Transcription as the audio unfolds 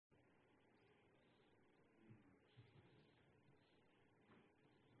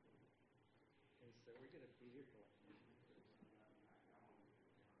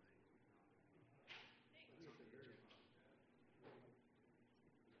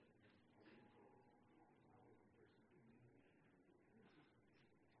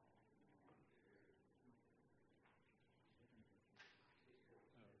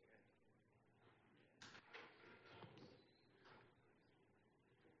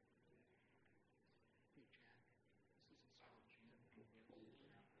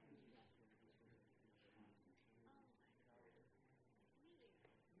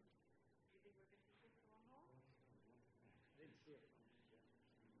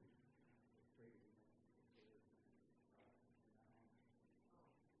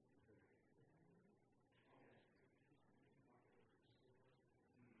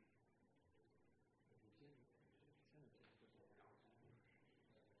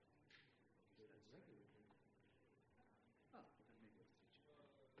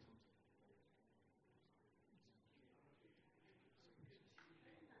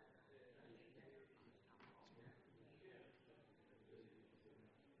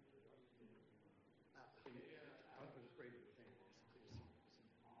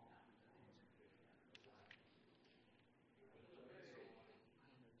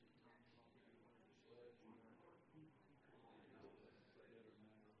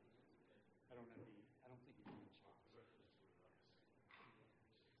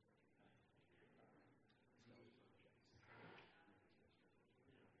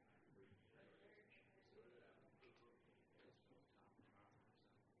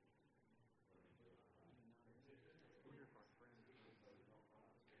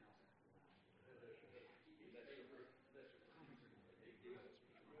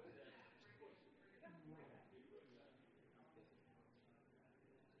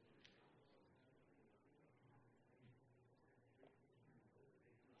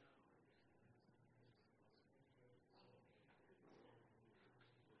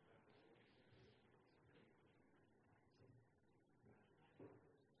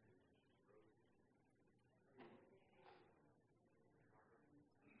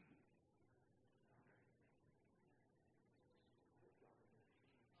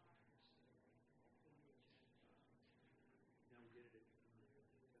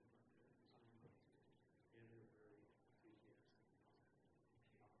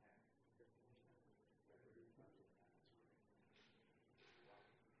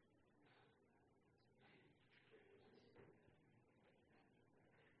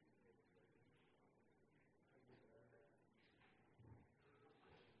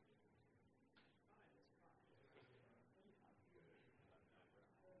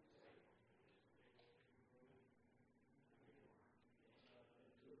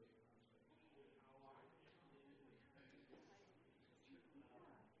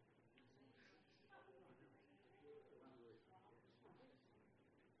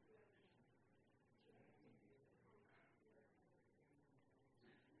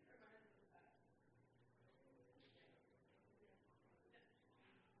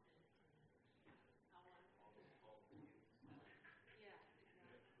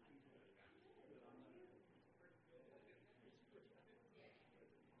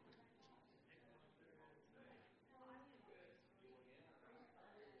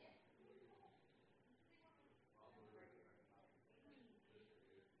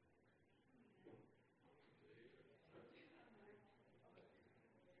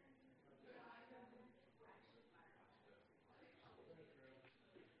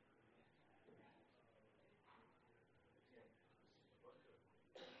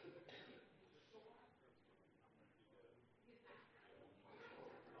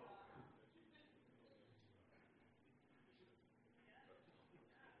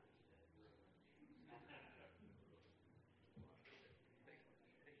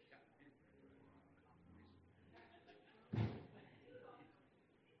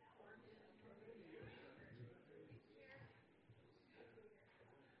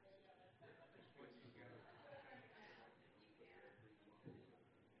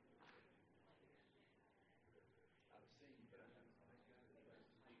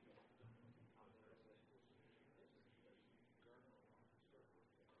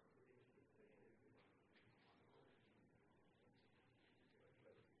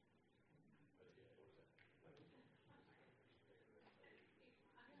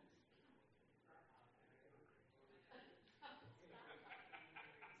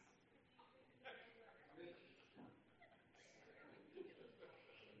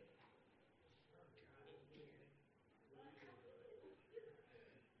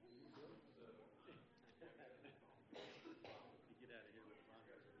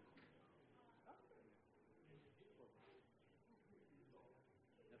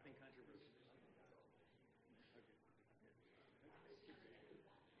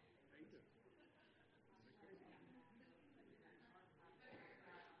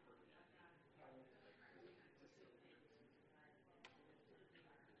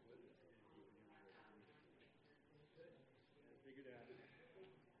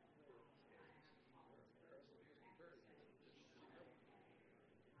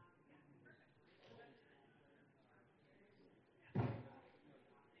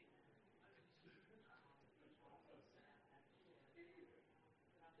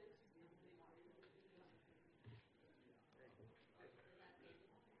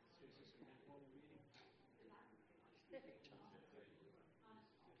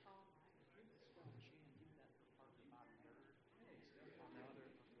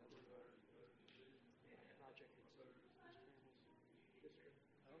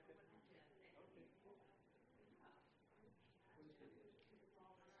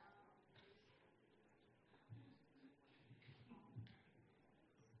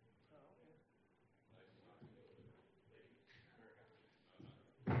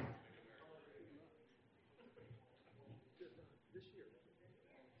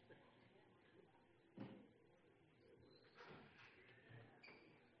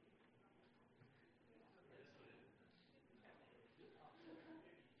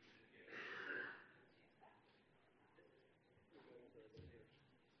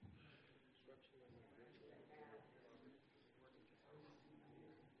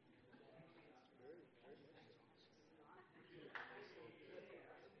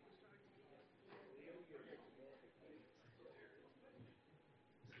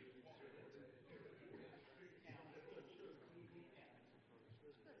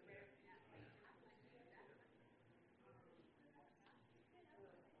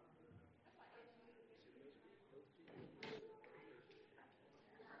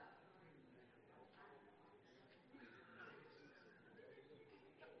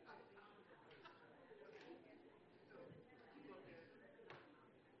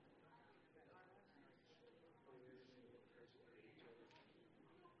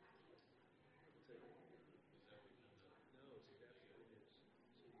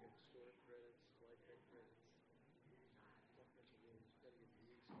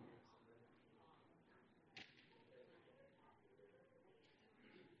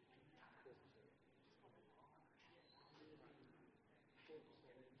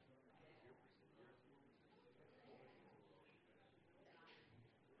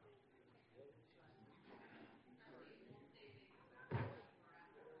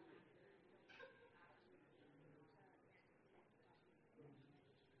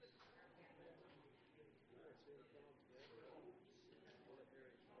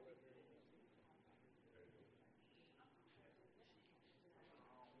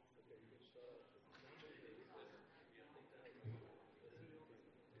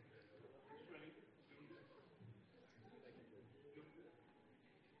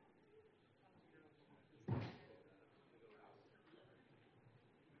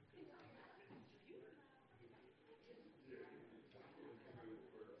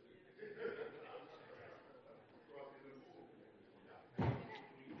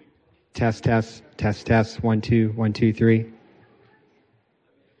Test, test, test, test. 1, 2, 1, 2, 3.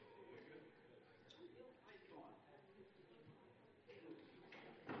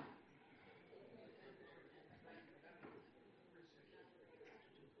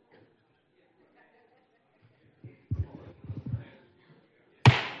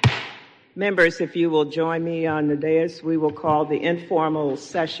 Members, if you will join me on the dais, we will call the informal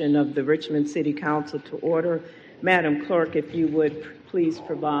session of the Richmond City Council to order. Madam Clerk, if you would please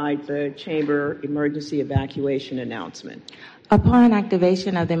provide the chamber emergency evacuation announcement. Upon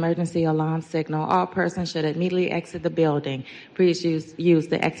activation of the emergency alarm signal, all persons should immediately exit the building. Please use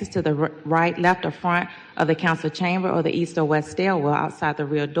the exits to the right, left, or front of the council chamber or the east or west stairwell outside the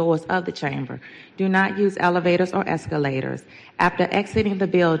rear doors of the chamber. Do not use elevators or escalators. After exiting the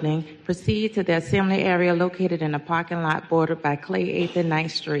building, proceed to the assembly area located in a parking lot bordered by Clay 8th and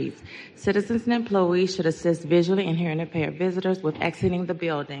 9th Streets. Citizens and employees should assist visually and hearing impaired visitors with exiting the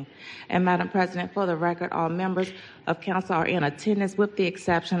building. And Madam President, for the record, all members of council are in attendance with the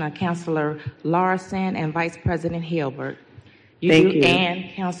exception of Councilor Larson and Vice President Hilbert. Thank you. And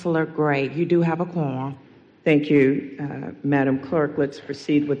Councilor Gray. You do have a quorum. Thank you, Madam Clerk. Let's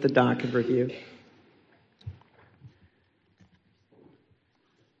proceed with the docket review.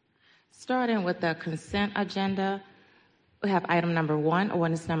 Starting with the consent agenda, we have item number 1,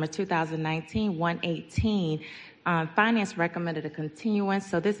 ordinance number 2019-118. Finance recommended a continuance,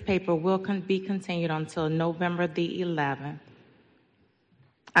 so this paper will be continued until November the 11th.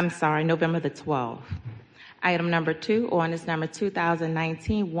 November the 12th. Item number 2, ordinance number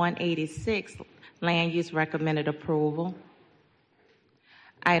 2019-186, land use recommended approval.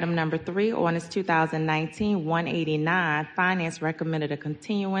 Item number 3, ordinance 2019-189, finance recommended a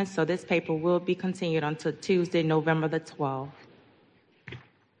continuance, so this paper will be continued until Tuesday, November the 12th.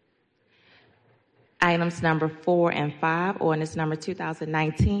 Items number 4 and 5, ordinance number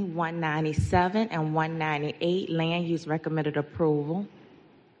 2019-197 and 198, land use recommended approval.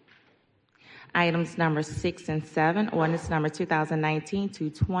 Items number 6 and 7, ordinance number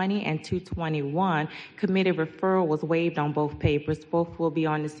 2019-220 and 221, committee referral was waived on both papers. Both will be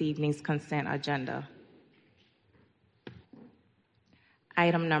on this evening's consent agenda.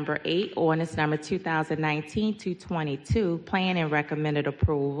 Item number 8, ordinance number 2019-222, planning recommended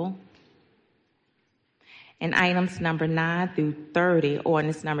approval. And items number 9 through 30,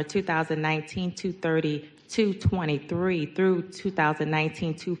 ordinance number 2019-223 through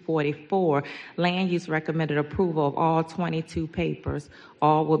 2019-244, land use recommended approval of all 22 papers.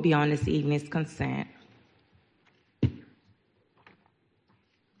 All will be on this evening's consent.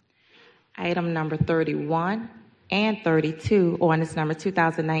 Item number 31 and 32, ordinance number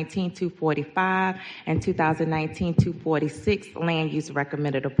 2019-245 and 2019-246, land use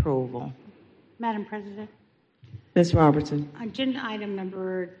recommended approval. Madam President. Ms. Robertson. Agenda item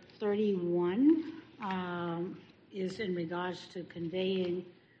number 31 is in regards to conveying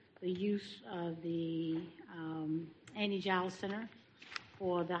the use of the Annie Giles Center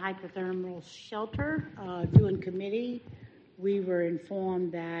for the hypothermal shelter. During committee, we were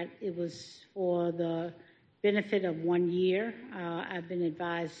informed that it was for the benefit of 1 year. I've been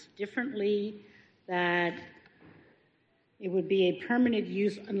advised differently that it would be a permanent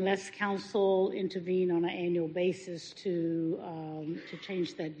use unless council intervene on an annual basis to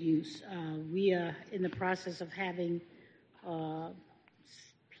change that use. We are in the process of having a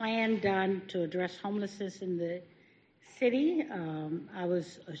plan done to address homelessness in the city. I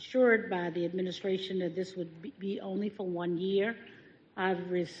was assured by the administration that this would be only for 1 year. I've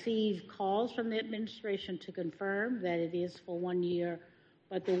received calls from the administration to confirm that it is for 1 year,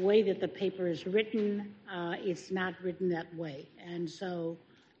 but the way that the paper is written, it's not written that way. And so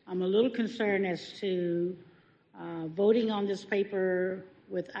I'm a little concerned as to voting on this paper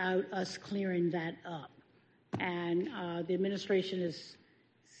without us clearing that up. And the administration has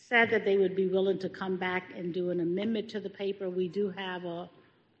said that they would be willing to come back and do an amendment to the paper. We do have a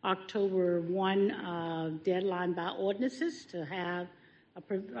October 1 deadline by ordinances to have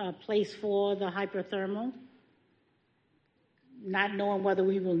a place for the hyperthermal. Not knowing whether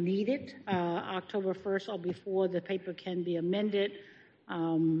we will need it October 1st or before the paper can be amended.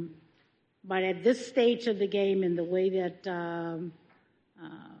 But at this stage of the game and the way that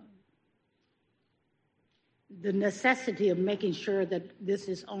the necessity of making sure that this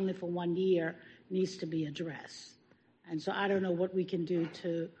is only for 1 year needs to be addressed. And so I don't know what we can do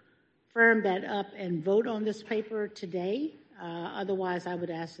to firm that up and vote on this paper today. Otherwise, I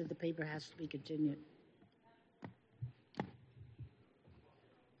would ask that the paper has to be continued.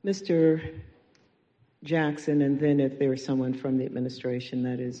 Mr. Jackson, and then if there is someone from the administration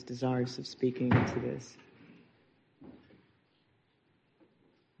that is desirous of speaking to this.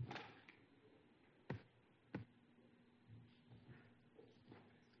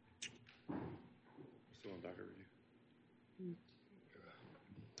 Still on docket review.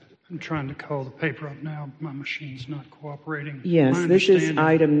 I'm trying to call the paper up now. My machine's not cooperating. Yes, this is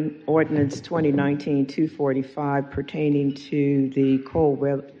item ordinance 2019-245 pertaining to the cold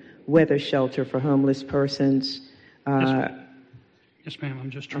weather shelter for homeless persons. Yes, ma'am. I'm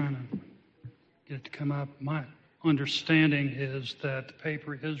just trying to get it to come up. My understanding is that the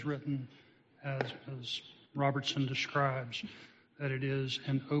paper is written as Robertson describes, that it is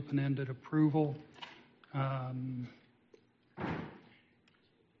an open-ended approval.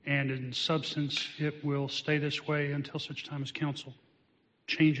 And in substance, it will stay this way until such time as council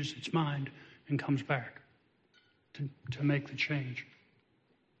changes its mind and comes back to make the change.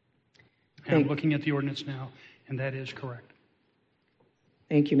 And I'm looking at the ordinance now, and that is correct.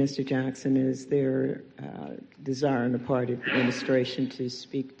 Thank you, Mr. Jackson. Is there desire on the part of the administration to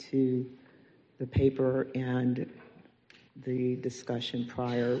speak to the paper and the discussion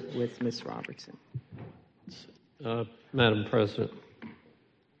prior with Ms. Robertson? Madam President.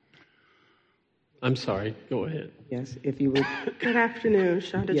 I'm sorry, go ahead. Yes, if you would. Good afternoon,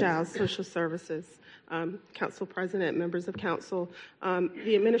 Shonda Yes. Giles, Social Services. Council President, members of council.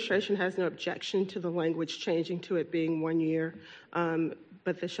 The administration has no objection to the language changing to it being 1 year,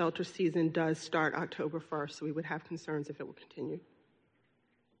 but the shelter season does start October 1st, so we would have concerns if it will continue.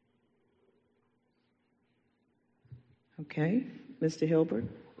 Okay. Mr. Hilbert?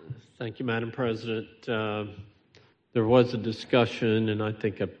 Thank you, Madam President. There was a discussion, and I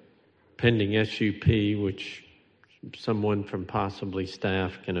think a pending SUP, which someone from possibly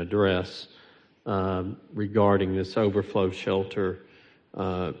staff can address, regarding this overflow shelter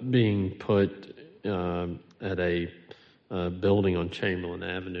being put at a building on Chamberlain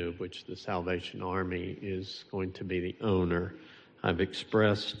Avenue, of which the Salvation Army is going to be the owner. I've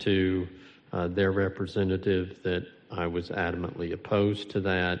expressed to their representative that I was adamantly opposed to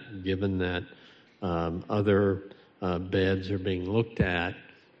that, given that other beds are being looked at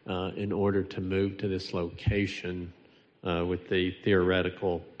in order to move to this location with the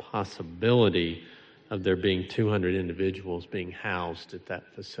theoretical possibility of there being 200 individuals being housed at that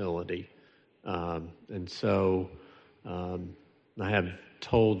facility. And so I have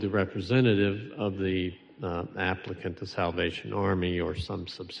told the representative of the applicant, the Salvation Army, or some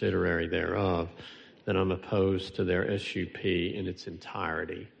subsidiary thereof, that I'm opposed to their SUP in its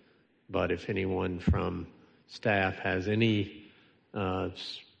entirety. But if anyone from staff has any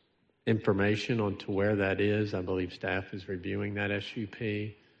information on to where that is, I believe staff is reviewing that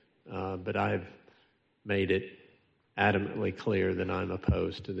SUP. But I've made it adamantly clear that I'm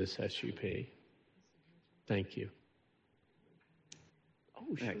opposed to this SUP. Thank you.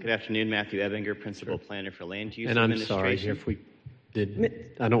 Good afternoon, Matthew Ebinger, Principal Planner for Land Use And I'm Administration. sorry if we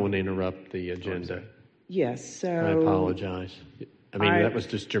did. I don't want to interrupt the agenda. Yes, so... I apologize. I mean, that was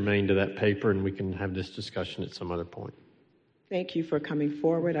just germane to that paper, and we can have this discussion at some other point. Thank you for coming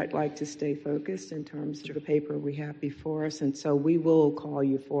forward. I'd like to stay focused in terms of the paper we have before us, and so we will call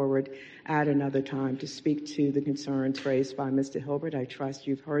you forward at another time to speak to the concerns raised by Mr. Hilbert. I trust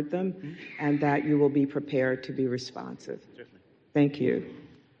you've heard them and that you will be prepared to be responsive. Certainly. Thank you.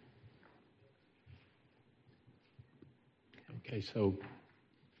 Okay, so...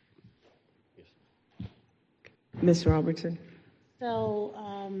 Yes. Ms. Robertson? So,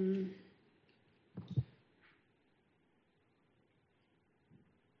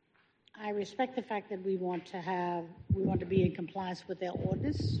 I respect the fact that we want to be in compliance with their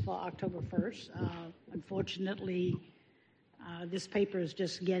ordinance for October 1st. Unfortunately, this paper is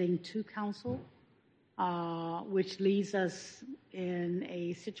just getting to council, which leaves us in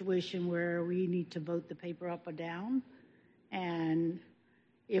a situation where we need to vote the paper up or down. And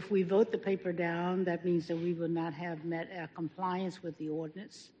if we vote the paper down, that means that we will not have met our compliance with the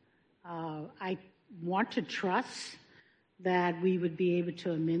ordinance. I want to trust that we would be able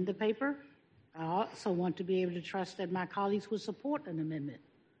to amend the paper. I also want to be able to trust that my colleagues would support an amendment.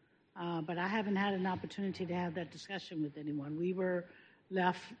 But I haven't had an opportunity to have that discussion with anyone. We were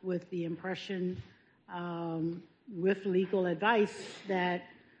left with the impression, with legal advice, that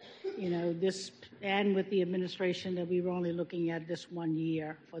this, and with the administration, that we were only looking at this 1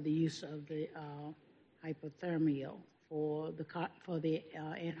 year for the use of the hypothermia for the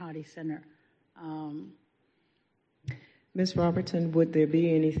Ann Hardy Center. Ms. Robertson, would there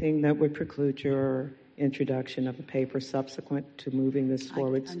be anything that would preclude your introduction of a paper subsequent to moving this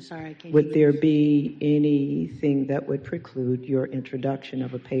forward? I'm sorry, I can't. Would there be anything that would preclude your introduction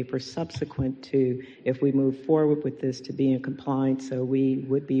of a paper subsequent to, if we move forward with this, to be in compliance so we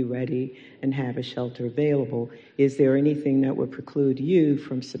would be ready and have a shelter available? Is there anything that would preclude you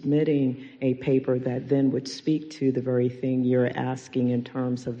from submitting a paper that then would speak to the very thing you're asking in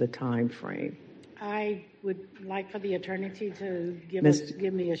terms of the time frame? I would like for the attorney to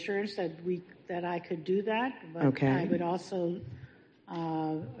give me assurance that I could do that. But okay. I would also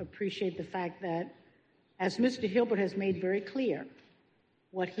appreciate the fact that, as Mr. Hilbert has made very clear,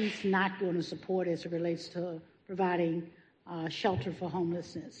 what he's not going to support as it relates to providing shelter for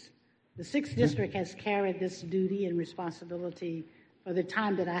homelessness. The 6th District has carried this duty and responsibility for the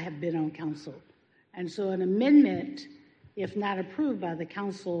time that I have been on council. And so an amendment, if not approved by the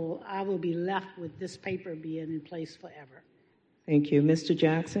council, I will be left with this paper being in place forever. Thank you. Mr.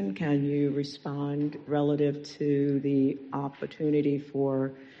 Jackson, can you respond relative to the opportunity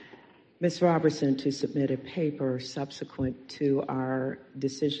for Ms. Robertson to submit a paper subsequent to our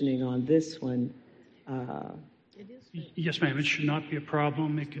decisioning on this one? Yes, ma'am. It should not be a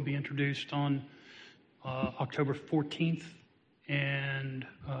problem. It can be introduced on October 14th and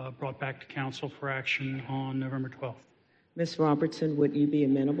brought back to council for action on November 12th. Ms. Robertson, would you be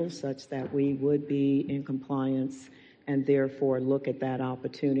amenable such that we would be in compliance and therefore look at that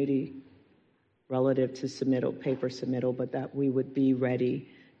opportunity relative to paper submittal, but that we would be ready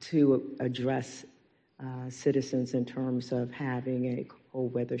to address citizens in terms of having a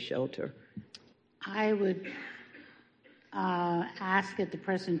cold weather shelter? I would ask at the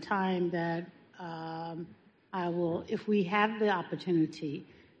present time that I will, if we have the opportunity,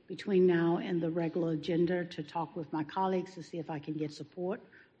 between now and the regular agenda to talk with my colleagues to see if I can get support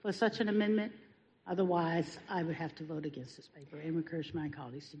for such an amendment. Otherwise, I would have to vote against this paper and encourage my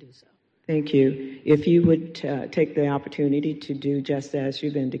colleagues to do so. Thank you. If you would take the opportunity to do just as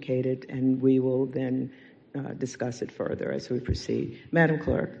you've indicated, and we will then discuss it further as we proceed. Madam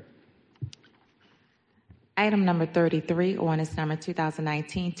Clerk. Item number 33, ordinance number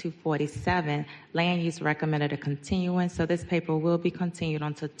 2019-247, land use recommended a continuance, so this paper will be continued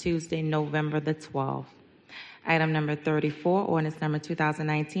until Tuesday, November the 12th. Item number 34, ordinance number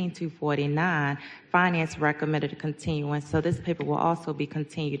 2019-249, finance recommended a continuance, so this paper will also be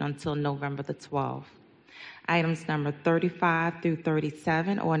continued until November the 12th. Items number 35 through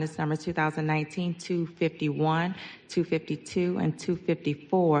 37, ordinance number 2019-251, 252, and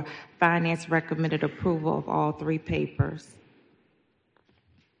 254, finance recommended approval of all three papers.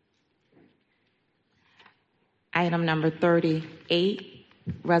 Item number 38,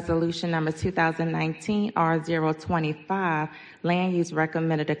 resolution number 2019-R025, land use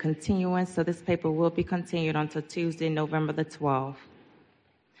recommended a continuance, so this paper will be continued until Tuesday, November the 12th.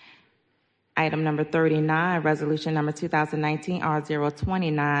 Item number 39, resolution number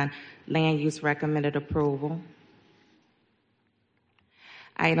 2019-R029, land use recommended approval.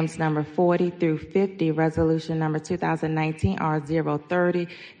 Items number 40 through 50, resolution number 2019-R030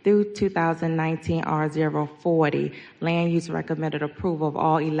 through 2019-R040, land use recommended approval of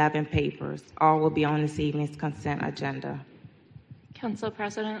all 11 papers. All will be on this evening's consent agenda. Council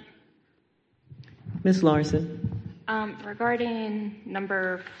President. Ms. Larson. Regarding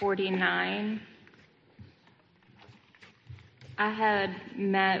number 49, I had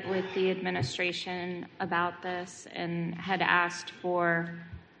met with the administration about this and had asked for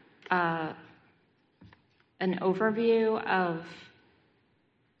an overview of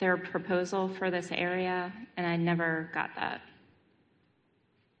their proposal for this area, and I never got that.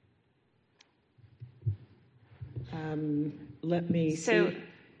 Let me see.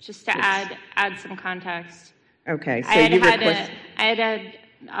 Just to add some context. Okay, so I had had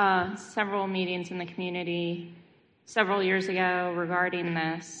several meetings in the community several years ago regarding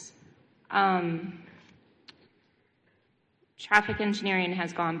this. Traffic engineering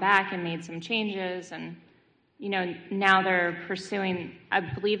has gone back and made some changes, and now they're pursuing, I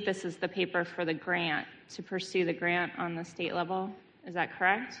believe this is the paper for the grant, to pursue the grant on the state level. Is that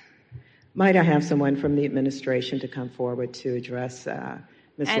correct? Might I have someone from the administration to come forward to address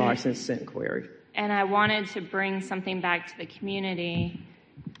Ms. Larson's inquiry? And I wanted to bring something back to the community,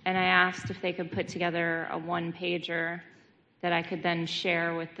 and I asked if they could put together a one-pager that I could then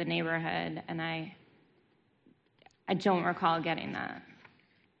share with the neighborhood, and I don't recall getting that.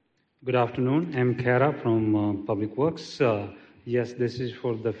 Good afternoon. I'm Kara from Public Works. Yes, this is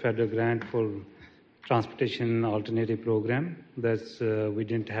for the federal grant for Transportation Alternative Program. We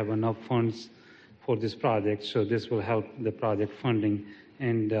didn't have enough funds for this project, so this will help the project funding.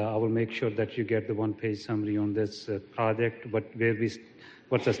 And I will make sure that you get the one-page summary on this project, what the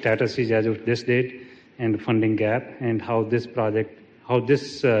status is as of this date, and the funding gap, and how this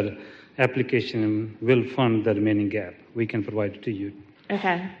application will fund the remaining gap. We can provide it to you.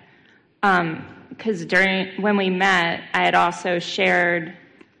 Okay. Because when we met, I had also shared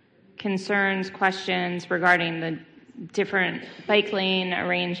concerns, questions regarding the different bike lane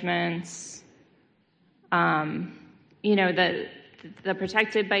arrangements, the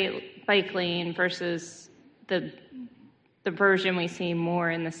protected bike lane versus the version we see more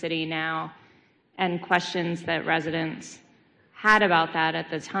in the city now, and questions that residents had about that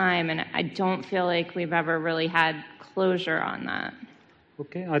at the time, and I don't feel like we've ever really had closure on that.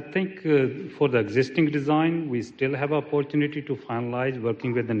 Okay, I think for the existing design, we still have opportunity to finalize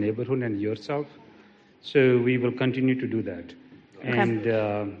working with the neighborhood and yourself, so we will continue to do that. Okay. And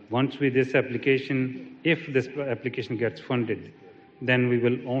once with this application, if this application gets funded, then we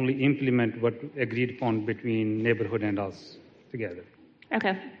will only implement what agreed upon between neighborhood and us together.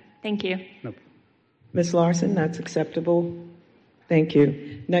 Okay, thank you. No problem. Ms. Larson, that's acceptable. Thank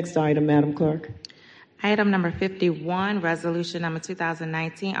you. Next item, Madam Clerk. Item number 51, resolution number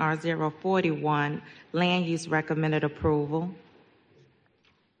 2019-R041, land use recommended approval.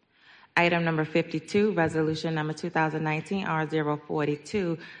 Item number 52, resolution number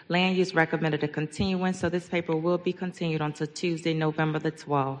 2019-R042, land use recommended a continuance, so this paper will be continued until Tuesday, November the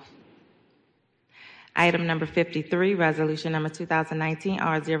 12th. Item number 53, resolution number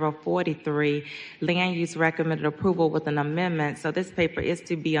 2019-R043, land use recommended approval with an amendment, so this paper is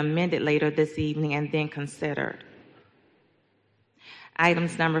to be amended later this evening and then considered.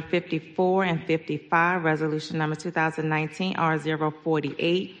 Items number 54 and 55, resolution number 2019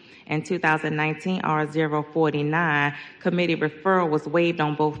 R048 and 2019 R049. Committee referral was waived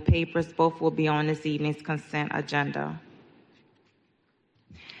on both papers. Both will be on this evening's consent agenda.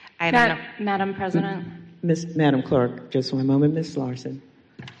 Madam President? Madam Clerk, just one moment. Ms. Larson.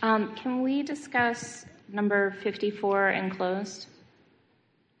 Can we discuss number 54 in closed?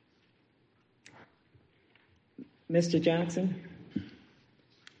 Mr. Johnson?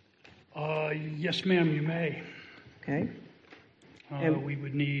 Yes, ma'am, you may. Okay. We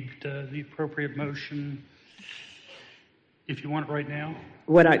would need the appropriate motion if you want it right now.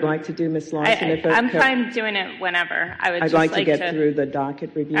 What I'd like to do, Ms. Larson, I'm fine doing it whenever. I'd just like to get through the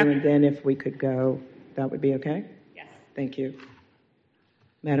docket review, okay. And then if we could go, that would be okay? Yes. Thank you.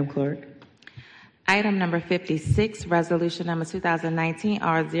 Madam Clerk. Item number 56, resolution number 2019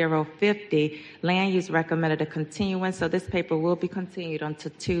 R050, land use recommended a continuance, so this paper will be continued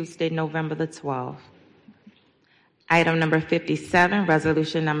until Tuesday, November the 12th. Item number 57,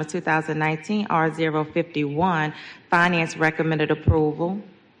 resolution number 2019 R051, finance recommended approval.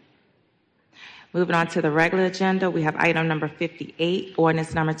 Moving on to the regular agenda, we have item number 58,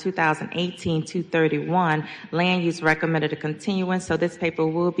 ordinance number 2018-231, land use recommended a continuance, so this paper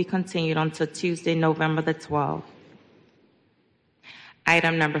will be continued until Tuesday, November the 12th.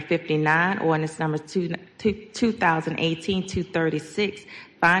 Item number 59, ordinance number 2018-236,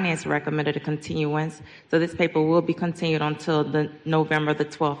 finance recommended a continuance, so this paper will be continued until November the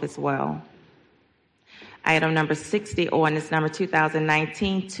 12th as well. Item number 60, ordinance number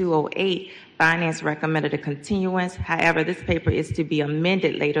 2019-208, finance recommended a continuance. However, this paper is to be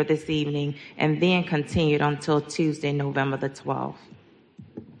amended later this evening and then continued until Tuesday, November the 12th.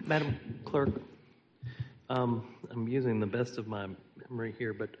 Madam Clerk, I'm using the best of my memory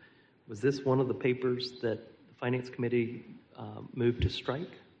here, but was this one of the papers that the Finance Committee moved to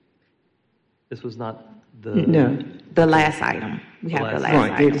strike? This was not the... No. The last item. We have the last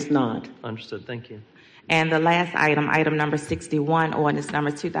item. Right, it is not. Understood. Thank you. And the last item, item number 61, ordinance number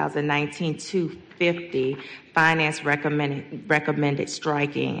 2019-250, finance recommended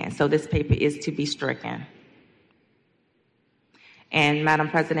striking. And so this paper is to be stricken. And Madam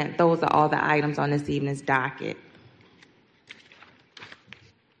President, those are all the items on this evening's docket.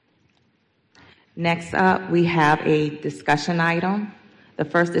 Next up, we have a discussion item. The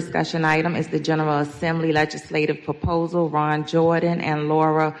first discussion item is the General Assembly legislative proposal, Ron Jordan and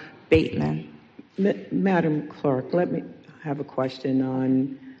Laura Bateman. Madam Clerk, let me have a question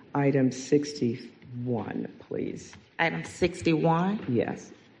on item 61, please. Item 61?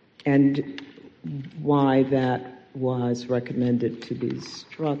 Yes. And why that was recommended to be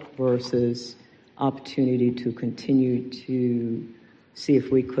struck versus opportunity to continue to see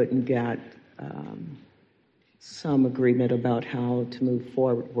if we couldn't get some agreement about how to move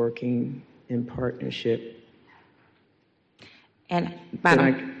forward working in partnership. And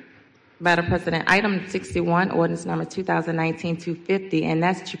Madam President, item 61, ordinance number 2019-250, and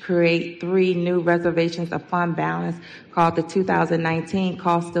that's to create 3 new reservations of fund balance called the 2019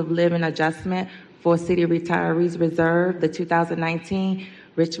 Cost of Living Adjustment for City Retirees Reserve, the 2019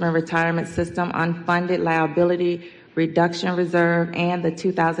 Richmond Retirement System Unfunded Liability Reduction Reserve, and the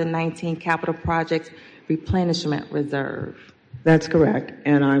 2019 Capital Projects Replenishment Reserve. That's correct,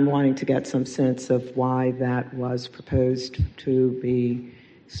 and I'm wanting to get some sense of why that was proposed to be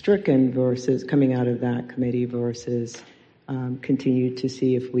stricken versus coming out of that committee versus continue to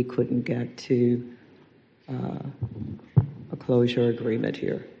see if we couldn't get to a closure agreement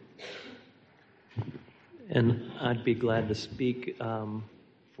here. And I'd be glad to speak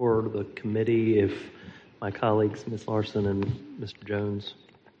for the committee if my colleagues, Ms. Larson and Mr. Jones.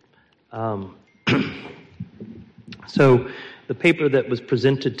 So the paper that was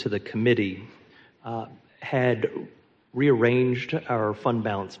presented to the committee had rearranged our fund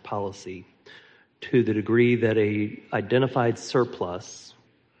balance policy to the degree that a identified surplus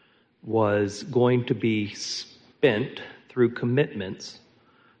was going to be spent through commitments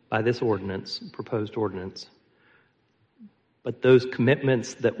by this ordinance, proposed ordinance. But those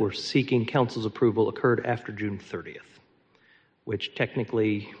commitments that were seeking council's approval occurred after June 30th, which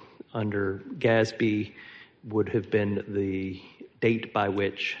technically under GASB would have been the date by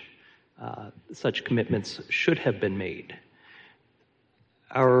which such commitments should have been made.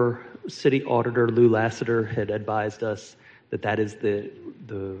 Our city auditor, Lou Lassiter, had advised us that that is the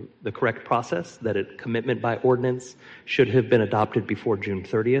correct process, that a commitment by ordinance should have been adopted before June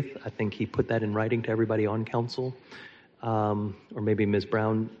 30th. I think he put that in writing to everybody on council, or maybe Ms.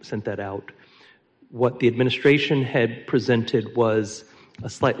 Brown sent that out. What the administration had presented was a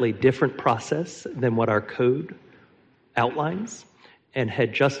slightly different process than what our code outlines, and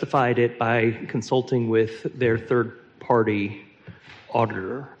had justified it by consulting with their third-party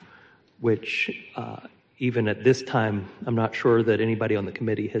auditor, which even at this time, I'm not sure that anybody on the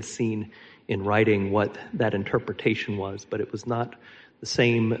committee has seen in writing what that interpretation was, but it was not the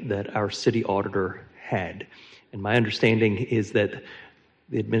same that our city auditor had. And my understanding is that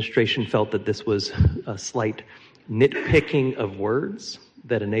the administration felt that this was a slight nitpicking of words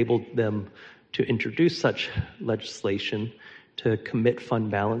that enabled them to introduce such legislation to commit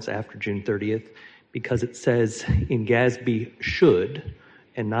fund balance after June 30th, because it says in GASB should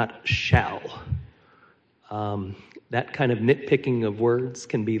and not shall. That kind of nitpicking of words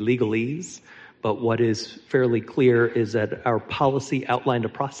can be legalese, but what is fairly clear is that our policy outlined a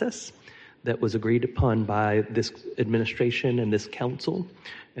process that was agreed upon by this administration and this council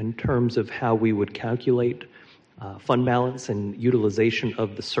in terms of how we would calculate fund balance and utilization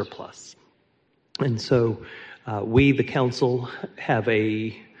of the surplus. And so we, the council, have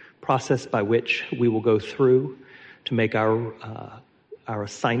a process by which we will go through to make our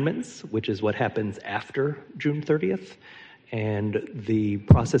assignments, which is what happens after June 30th. And the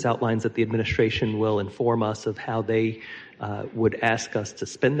process outlines that the administration will inform us of how they would ask us to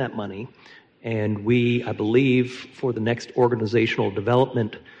spend that money. And we, I believe, for the next organizational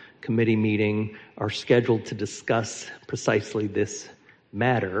development committee meeting, are scheduled to discuss precisely this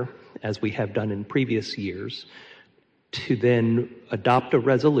matter, as we have done in previous years, to then adopt a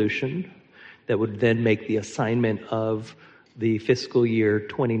resolution that would then make the assignment of the fiscal year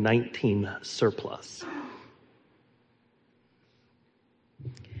 2019 surplus.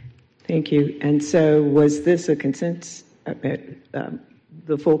 Thank you. And so was this a consensus?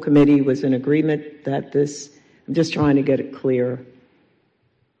 The full committee was in agreement that this, I'm just trying to get it clear.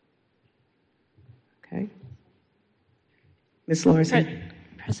 Okay. Ms. Larson.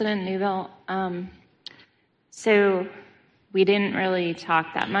 President Newville, so we didn't really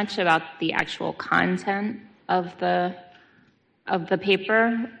talk that much about the actual content of the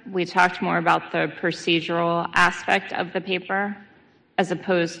paper. We talked more about the procedural aspect of the paper as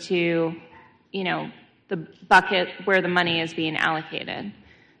opposed to, the bucket where the money is being allocated.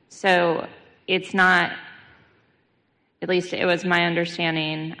 So it's not, at least it was my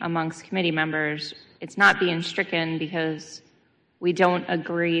understanding amongst committee members, it's not being stricken because we don't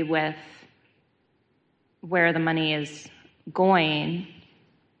agree with where the money is going.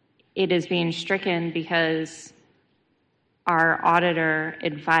 It is being stricken because our auditor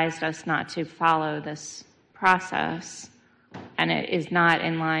advised us not to follow this process, and it is not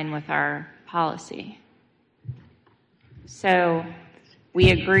in line with our policy. So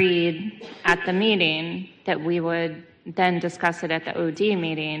we agreed at the meeting that we would then discuss it at the OD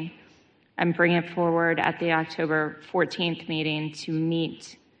meeting and bring it forward at the October 14th meeting to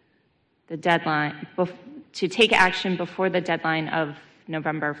meet the deadline, to take action before the deadline of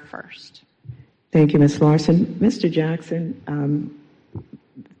November 1st. Thank you, Ms. Larson. Mr. Jackson,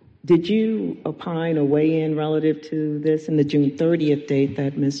 did you opine or weigh in relative to this? And the June 30th date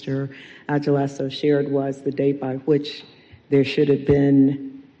that Mr. Agelasso shared was the date by which there should have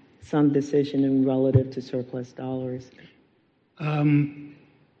been some decision in relative to surplus dollars.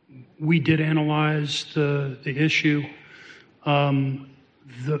 We did analyze the issue. From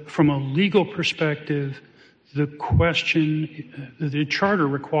a legal perspective, the charter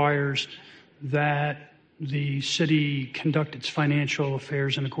requires that the city conduct its financial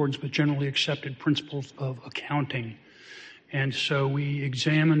affairs in accordance with generally accepted principles of accounting. And so we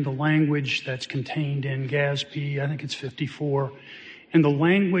examined the language that's contained in GASB, I think it's 54, and the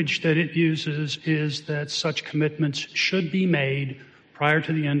language that it uses is that such commitments should be made prior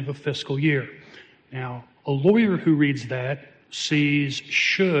to the end of a fiscal year. Now, a lawyer who reads that sees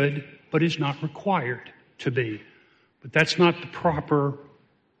should, but is not required to be. But that's not the proper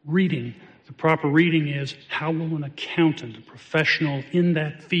reading. The proper reading is how will an accountant, a professional in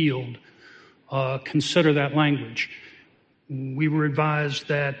that field, consider that language. We were advised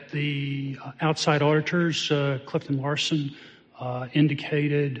that the outside auditors, Clifton Larson,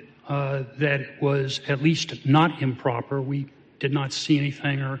 indicated that it was at least not improper. We did not see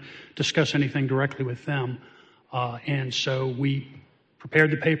anything or discuss anything directly with them. And so we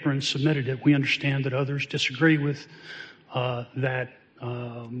prepared the paper and submitted it. We understand that others disagree with that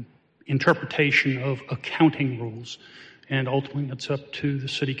interpretation of accounting rules. And ultimately, it's up to the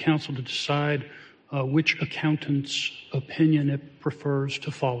City Council to decide which accountant's opinion it prefers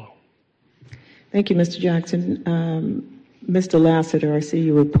to follow. Thank you, Mr. Jackson. Mr. Lassiter, I see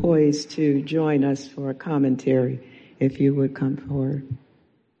you were poised to join us for a commentary, if you would come forward.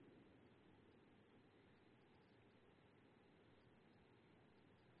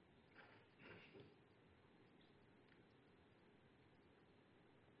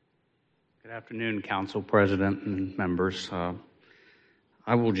 Good afternoon, Council President and members.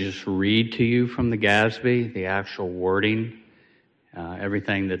 I will just read to you from the GASB the actual wording.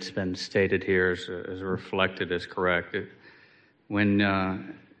 Everything that's been stated here is reflected as correct.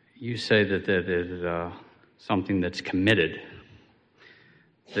 When you say that that is something that's committed,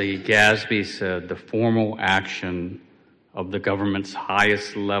 the GASB said the formal action of the government's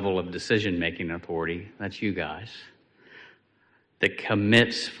highest level of decision-making authority, that's you guys, that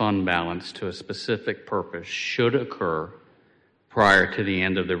commits fund balance to a specific purpose should occur prior to the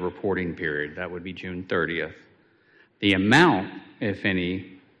end of the reporting period. That would be June 30th. The amount, if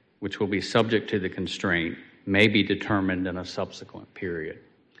any, which will be subject to the constraint, may be determined in a subsequent period.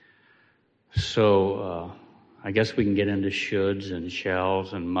 So I guess we can get into shoulds and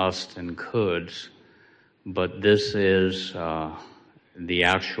shalls and musts and coulds, but this is the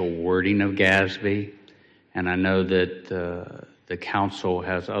actual wording of GASB, and I know that the council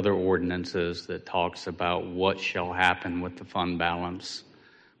has other ordinances that talks about what shall happen with the fund balance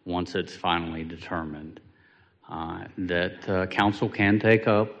once it's finally determined. That council can take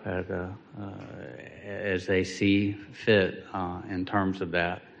up as they see fit in terms of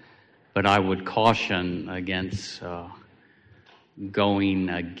that. But I would caution against going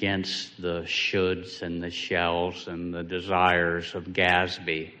against the shoulds and the shalls and the desires of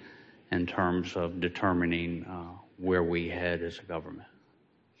GASB in terms of determining where we head as a government.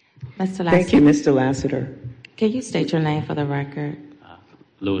 Mr. Lassiter. Thank you, Mr. Lassiter. Can you state your name for the record?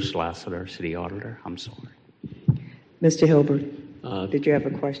 Louis Lassiter, City Auditor. I'm sorry. Mr. Hilbert, did you have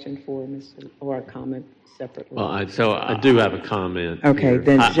a question for Mr. or a comment separately? Well, I do have a comment. Okay, here.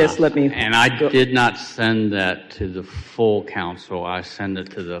 then just let me. And I did not send that to the full council. I sent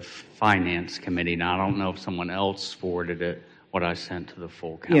it to the Finance Committee. Now, I don't know if someone else forwarded it, what I sent to the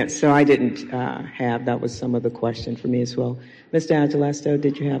full council. Yes, so I didn't have, that was some of the question for me as well. Mr. Agelesto,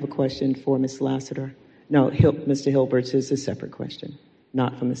 did you have a question for Ms. Lassiter? No, Mr. Hilbert's is a separate question,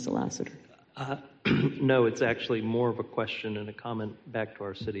 not for Mr. Lassiter. No, it's actually more of a question and a comment back to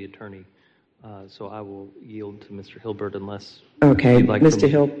our city attorney. So I will yield to Mr. Hilbert unless you'd like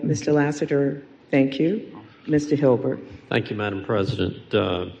Mr. Lassiter, thank you. Mr. Hilbert. Thank you, Madam President.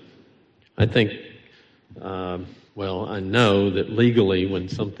 I think, well, I know that legally when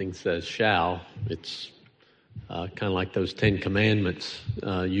something says shall, it's kind of like those 10 Commandments.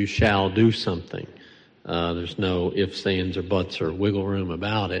 You shall do something. There's no ifs, ands, or buts or wiggle room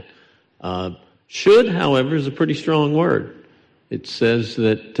about it. Should, however, is a pretty strong word. It says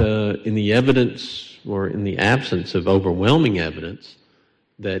that in the evidence or in the absence of overwhelming evidence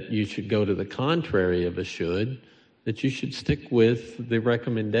that you should go to the contrary of a should, that you should stick with the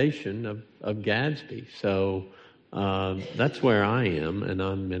recommendation of GASB. So that's where I am, and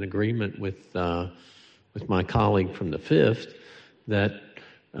I'm in agreement with my colleague from the 5th that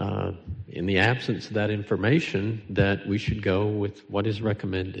in the absence of that information that we should go with what is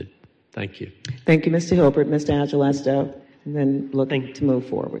recommended. Thank you. Thank you, Mr. Hilbert. Mr. Agelesto, and then looking to move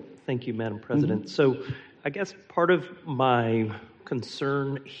forward. Thank you, Madam President. So I guess part of my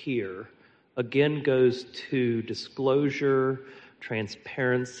concern here, again, goes to disclosure,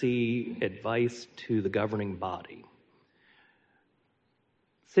 transparency, advice to the governing body.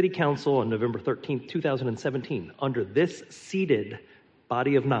 City Council on November 13th, 2017, under this seated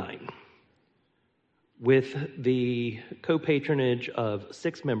body of 9, with the co-patronage of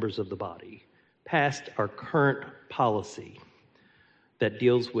 6 members of the body, passed our current policy that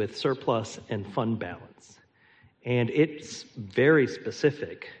deals with surplus and fund balance. And it's very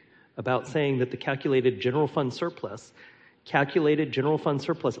specific about saying that the calculated general fund surplus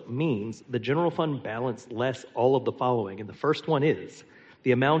means the general fund balance less all of the following. And the first one is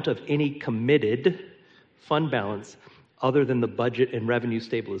the amount of any committed fund balance other than the budget and revenue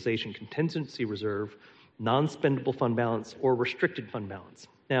stabilization contingency reserve, non-spendable fund balance, or restricted fund balance.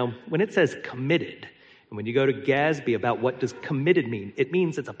 Now, when it says committed, and when you go to GASB about what does committed mean, it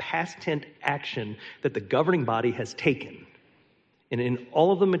means it's a past tense action that the governing body has taken. And in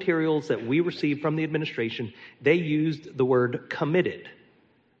all of the materials that we received from the administration, they used the word committed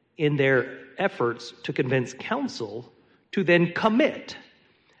in their efforts to convince council to then commit.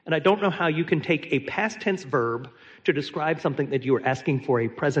 And I don't know how you can take a past tense verb to describe something that you are asking for a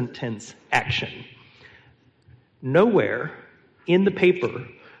present tense action. Nowhere in the paper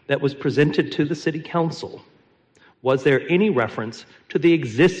that was presented to the City Council was there any reference to the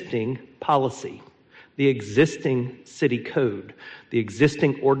existing policy, the existing city code, the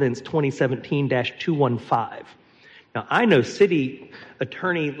existing ordinance 2017-215. Now, I know city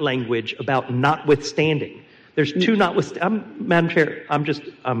attorney language about notwithstanding. There's two notwithstanding. Madam Chair,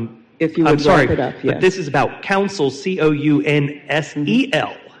 if you would I'm sorry, wrap it up, yes. But this is about counsel,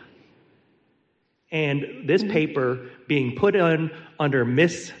 COUNSEL. And this paper being put on under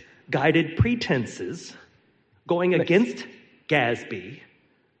misguided pretenses, going against GASB,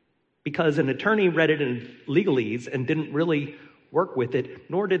 because an attorney read it in legalese and didn't really work with it,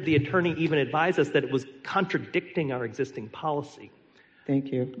 nor did the attorney even advise us that it was contradicting our existing policy.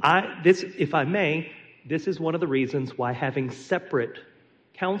 Thank you. If I may, this is one of the reasons why having separate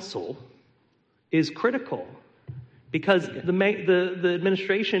counsel is critical. Because the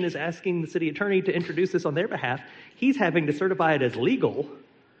administration is asking the city attorney to introduce this on their behalf. He's having to certify it as legal,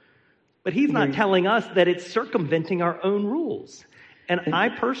 but he's not telling us that it's circumventing our own rules. And I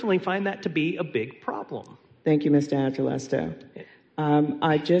personally find that to be a big problem. Thank you, Mr. Angelesto.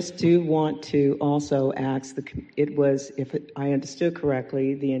 I just do want to also ask, it was, if I understood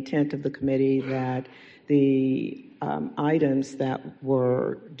correctly, the intent of the committee that the items that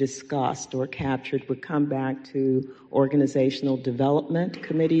were discussed or captured would come back to Organizational Development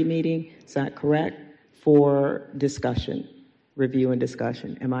Committee meeting. Is that correct? For discussion, review and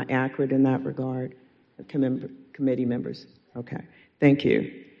discussion. Am I accurate in that regard? Committee members? Okay. Thank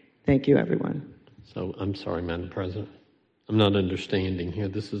you. Thank you, everyone. So I'm sorry, Madam President. I'm not understanding here.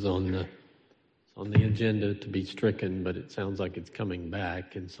 This is on the agenda to be stricken, but it sounds like it's coming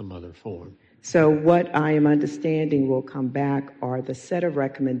back in some other form. So what I am understanding will come back are the set of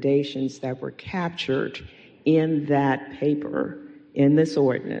recommendations that were captured in that paper, in this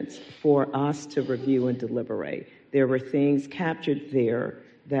ordinance, for us to review and deliberate. There were things captured there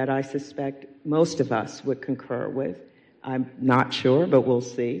that I suspect most of us would concur with. I'm not sure, but we'll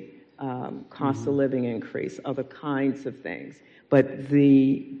see. Cost of living increase, other kinds of things. But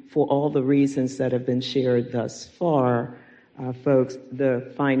for all the reasons that have been shared thus far, folks,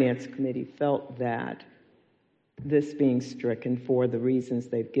 the Finance Committee felt that this being stricken for the reasons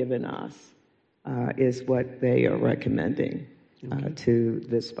they've given us is what they are recommending to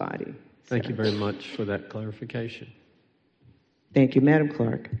this body. Thank you very much for that clarification. Thank you, Madam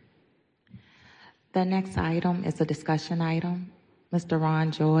Clerk. The next item is a discussion item. Mr.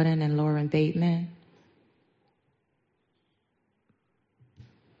 Ron Jordan and Lauren Bateman.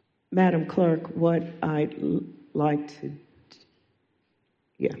 Madam Clerk, what I'd like to,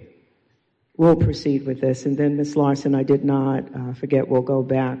 we'll proceed with this. And then, Ms. Larson, I did not forget, we'll go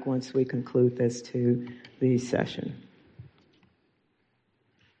back once we conclude this to the session.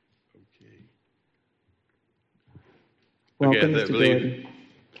 Welcome, Mr. Jordan.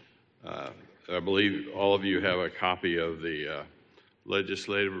 I believe all of you have a copy of the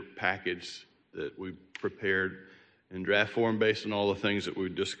legislative package that we prepared in draft form based on all the things that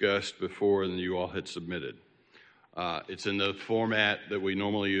we've discussed before and you all had submitted. It's in the format that we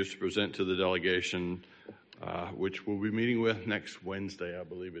normally use to present to the delegation, which we'll be meeting with next Wednesday, I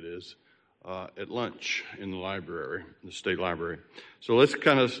believe it is, at lunch in the library, the state library. So let's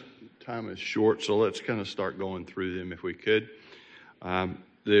time is short, so let's kind of start going through them if we could.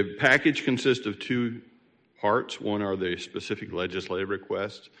 The package consists of two parts. One are the specific legislative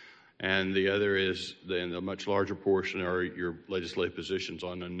requests, and the other is, then the much larger portion are your legislative positions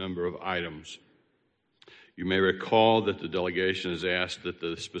on a number of items. You may recall that the delegation has asked that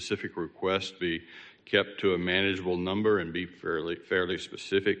the specific request be kept to a manageable number and be fairly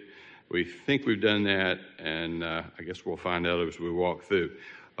specific. We think we've done that, and I guess we'll find out as we walk through.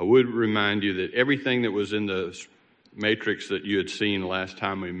 I would remind you that everything that was in the matrix that you had seen last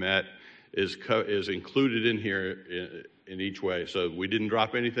time we met is included in here in each way. So we didn't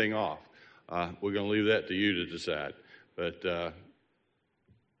drop anything off. We're going to leave that to you to decide. But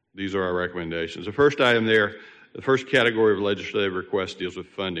these are our recommendations. The first item there, the first category of legislative request deals with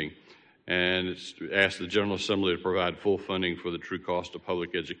funding. And it's asked the General Assembly to provide full funding for the true cost of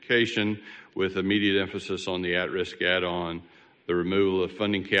public education with immediate emphasis on the at-risk add-on, the removal of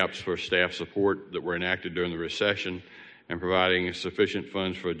funding caps for staff support that were enacted during the recession, and providing sufficient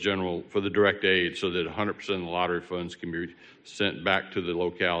funds for the direct aid so that 100% of the lottery funds can be sent back to the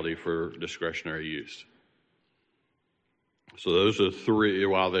locality for discretionary use. So those are three.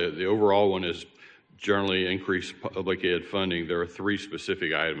 While the overall one is generally increased public ed funding, there are three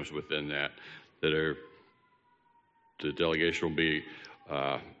specific items within that are the delegation will be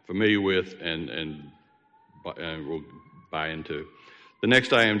familiar with and will buy into. The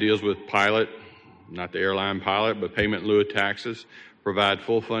next item deals with pilot, not the airline pilot, but payment in lieu of taxes. Provide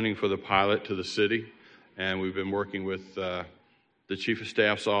full funding for the pilot to the city, and we've been working with the Chief of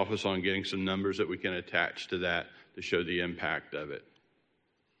Staff's office on getting some numbers that we can attach to that to show the impact of it.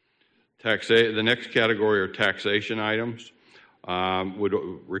 The next category are taxation items. Would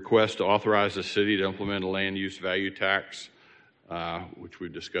request to authorize the city to implement a land use value tax, which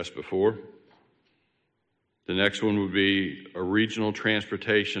we've discussed before. The next one would be a regional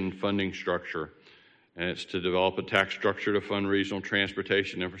transportation funding structure. and it's to develop a tax structure to fund regional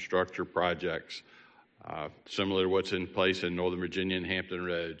transportation infrastructure projects, similar to what's in place in Northern Virginia and Hampton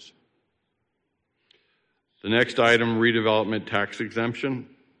Roads. The next item, redevelopment tax exemption.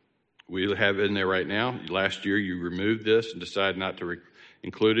 We have it in there right now. Last year you removed this and decided not to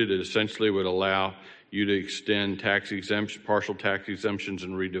include it. It essentially would allow you to extend tax exemption, partial tax exemptions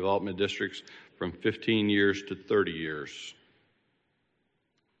in redevelopment districts from 15 years to 30 years.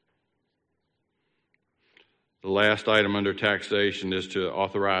 The last item under taxation is to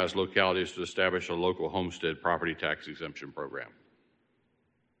authorize localities to establish a local homestead property tax exemption program.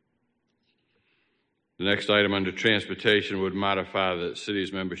 The next item under transportation would modify the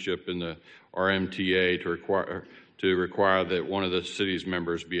city's membership in the RMTA to require that one of the city's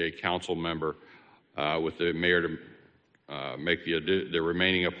members be a council member, with the mayor to make the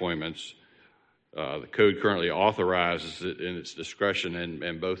remaining appointments. The code currently authorizes it in its discretion,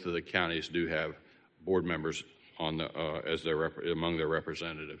 and both of the counties do have board members on as among their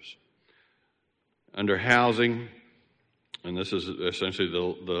representatives. Under housing, and this is essentially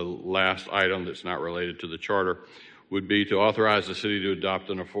the last item that's not related to the charter, would be to authorize the city to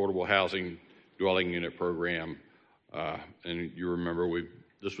adopt an affordable housing dwelling unit program. And you remember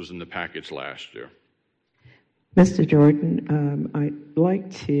this was in the package last year. Mr. Jordan, I'd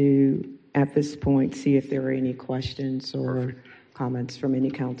like to, at this point, see if there are any questions or comments from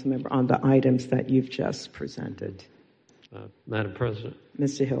any council member on the items that you've just presented. Madam President.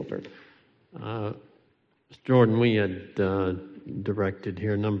 Mr. Hilbert. Mr. Jordan, we had directed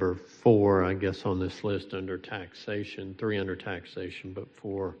here number 4, I guess, on this list under taxation, 3 under taxation, but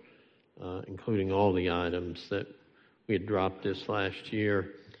 4, including all the items that we had dropped this last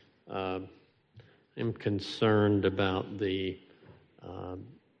year. I'm concerned about the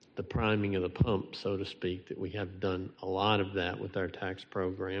priming of the pump, so to speak, that we have done a lot of that with our tax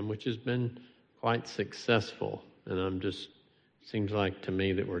program, which has been quite successful. And seems like to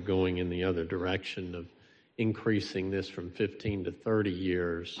me that we're going in the other direction of increasing this from 15 to 30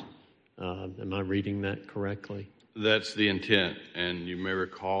 years. Am I reading that correctly? That's the intent, and you may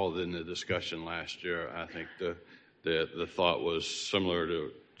recall in the discussion last year, I think the thought was similar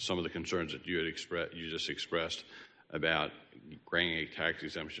to some of the concerns that you just expressed about granting a tax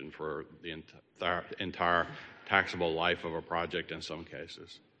exemption for the entire taxable life of a project in some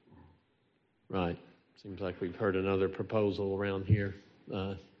cases. Right. Seems like we've heard another proposal around here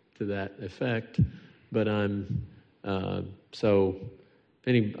to that effect. But I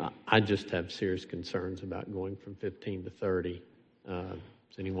just have serious concerns about going from 15 to 30. Does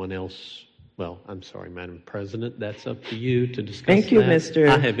anyone else? Well, I'm sorry, Madam President, that's up to you to discuss. Thank you, that. Mr.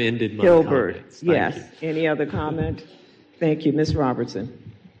 I have ended my Hilbert. comments. Yes. You. Any other comment? Thank you, Ms. Robertson.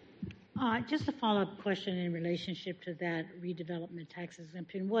 Just a follow-up question in relationship to that redevelopment tax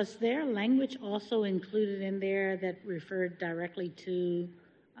exemption. Was there language also included in there that referred directly to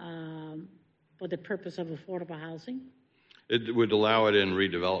for the purpose of affordable housing? It would allow it in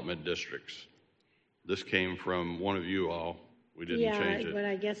redevelopment districts. This came from one of you all. We didn't change it. Yeah, but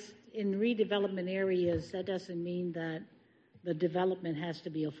I guess in redevelopment areas, that doesn't mean that the development has to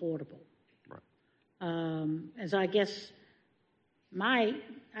be affordable. Right. And so I guess I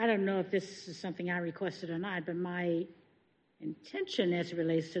don't know if this is something I requested or not, but my intention as it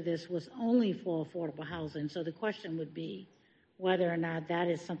relates to this was only for affordable housing. So the question would be whether or not that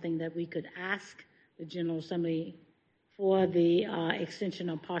is something that we could ask the General Assembly for the extension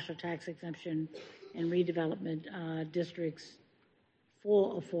of partial tax exemption in redevelopment districts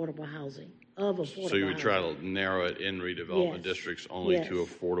for affordable housing, So you would try to narrow it in redevelopment districts only to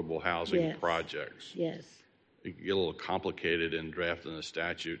affordable housing projects. Yes. It can get a little complicated in drafting the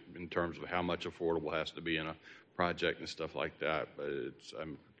statute in terms of how much affordable has to be in a project and stuff like that. But it's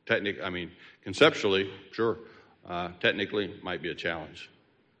conceptually, sure. Technically, might be a challenge.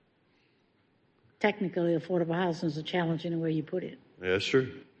 Technically, affordable housing is a challenge in the way you put it. Yeah, that's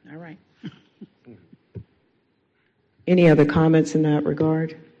true. All right. Any other comments in that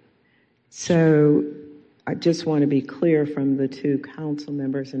regard? So I just want to be clear from the two council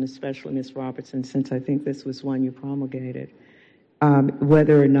members, and especially Ms. Robertson, since I think this was one you promulgated,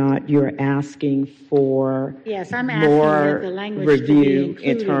 whether or not you're asking for yes, I'm asking more the language review to be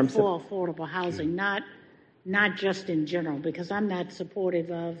in terms for of affordable housing, not just in general, because I'm not supportive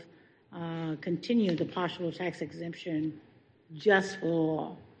of continuing the partial tax exemption just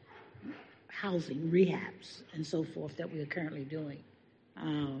for housing rehabs and so forth that we are currently doing.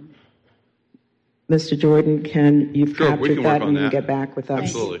 Mr. Jordan, you've Sure, captured that and you can get back with us?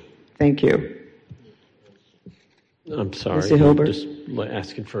 Absolutely. Thank you. I'm sorry. Mr. Hilbert? Just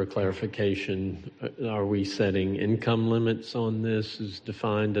asking for a clarification. Are we setting income limits on this as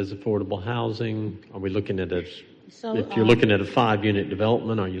defined as affordable housing? Are we looking at a, So, if you're looking at a 5-unit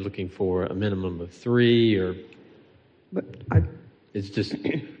development, are you looking for a minimum of 3 or? It's just,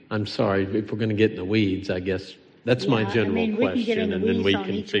 I'm sorry, if we're going to get in the weeds, I guess that's my general question, and then we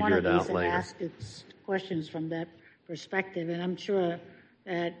can figure it out later. Ask questions from that perspective, and I'm sure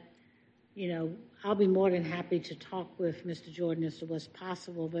that, I'll be more than happy to talk with Mr. Jordan as to what's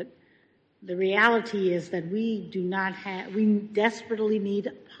possible, but the reality is that we desperately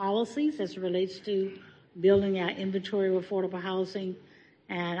need policies as it relates to building our inventory of affordable housing,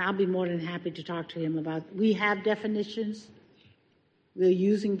 and I'll be more than happy to talk to him about, we have definitions, we're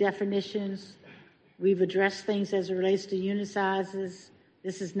using definitions, we've addressed things as it relates to unit sizes.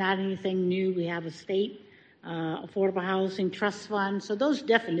 This is not anything new. We have a state affordable housing trust fund. So those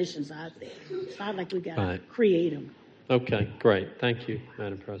definitions are there. It's not like we got to create them. Okay, great. Thank you,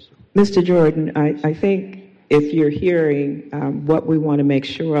 Madam President. Mr. Jordan, I think if you're hearing, what we want to make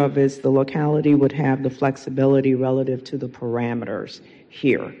sure of is the locality would have the flexibility relative to the parameters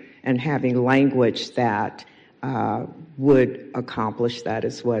here, and having language that would accomplish that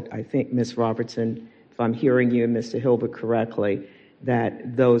is what I think, Ms. Robertson, if I'm hearing you and Mr. Hilbert correctly,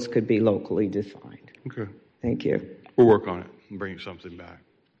 that those could be locally defined. Okay. Thank you. We'll work on it and bring something back.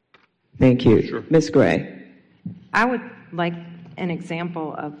 Thank you. Sure. Ms. Gray. I would like an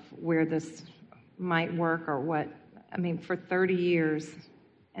example of where this might work or what, for 30 years,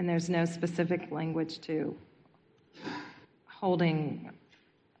 and there's no specific language to holding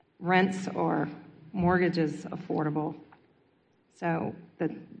rents or mortgages affordable. So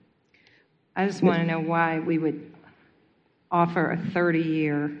I just want to know why we would offer a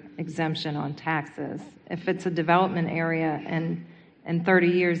 30-year exemption on taxes. If it's a development area and in 30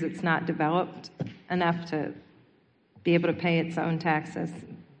 years it's not developed enough to be able to pay its own taxes,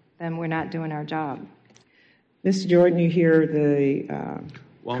 then we're not doing our job. Mr. Jordan, you hear the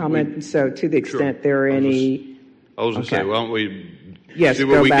comment, so to the extent there are any... I was going to say, why don't we see go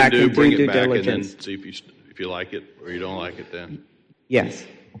what we back can do, and bring do it back, diligence. and then see if you like it or you don't like it then. Yes,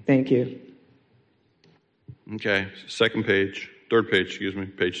 thank you. Okay, third page,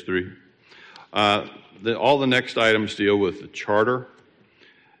 page 3. All the next items deal with the charter,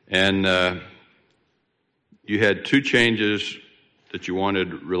 and you had 2 changes that you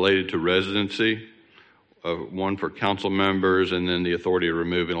wanted related to residency, one for council members, and then the authority to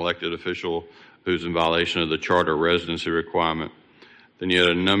remove an elected official who's in violation of the charter residency requirement. Then you had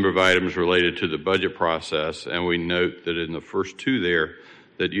a number of items related to the budget process, and we note that in the first 2 there,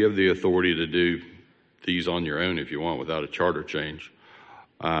 that you have the authority to do these on your own if you want without a charter change.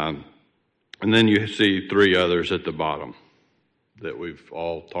 And then you see 3 others at the bottom that we've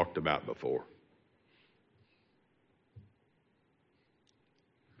all talked about before.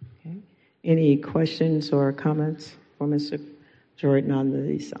 Okay. Any questions or comments for Mr. Jordan on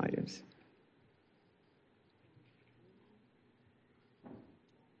these items?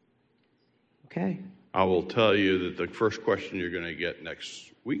 Okay. I will tell you that the first question you're going to get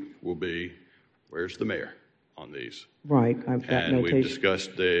next week will be, where's the mayor on these? Right, I've got and notation. we've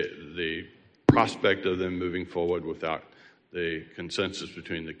discussed the prospect of them moving forward without the consensus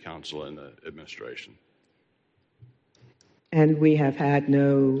between the council and the administration. And we have had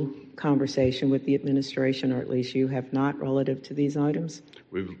no conversation with the administration, or at least you have not, relative to these items?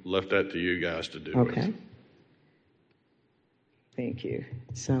 We've left that to you guys to do. Okay. Thank you.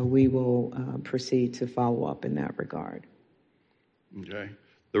 So we will proceed to follow up in that regard. Okay.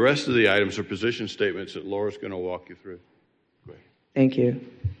 The rest of the items are position statements that Laura's going to walk you through. Go ahead. Thank you.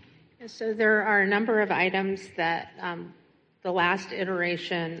 So there are a number of items that the last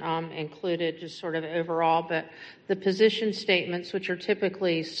iteration included just sort of overall, but the position statements, which are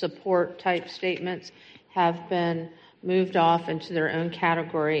typically support type statements, have been moved off into their own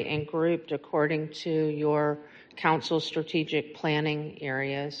category and grouped according to your council strategic planning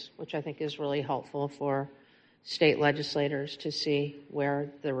areas, which I think is really helpful for state legislators to see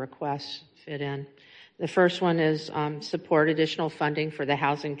where the requests fit in. The first one is support additional funding for the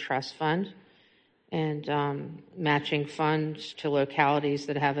Housing Trust Fund and matching funds to localities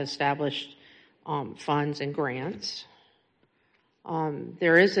that have established funds and grants.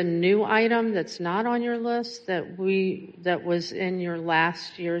 There is a new item that's not on your list that was in your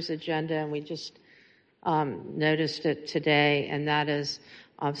last year's agenda, and we just noticed it today, and that is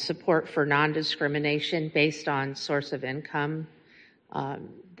support for non-discrimination based on source of income.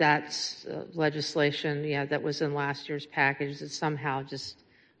 That's legislation, that was in last year's package that somehow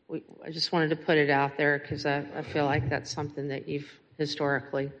I just wanted to put it out there because I feel like that's something that you've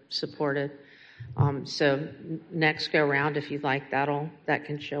historically supported. So next go round, if you'd like, that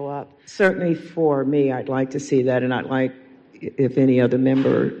can show up. Certainly for me, I'd like to see that, and I'd like if any other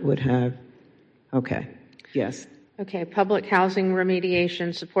member would have. Okay, yes. Okay, public housing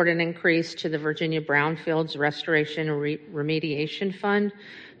remediation, support an increase to the Virginia Brownfields Restoration and Remediation Fund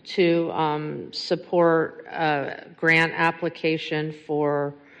to support a grant application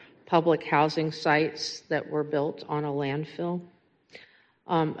for public housing sites that were built on a landfill.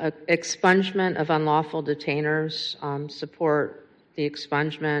 Expungement of unlawful detainers, support the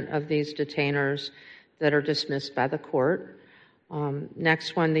expungement of these detainers that are dismissed by the court.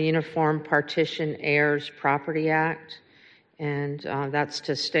 Next one, the Uniform Partition Heirs Property Act, and that's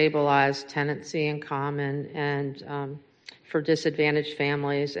to stabilize tenancy in common and for disadvantaged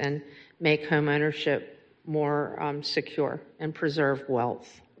families and make home ownership more secure and preserve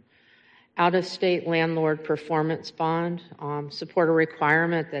wealth. Out-of-state landlord performance bond, support a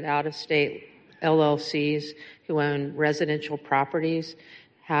requirement that out-of-state LLCs who own residential properties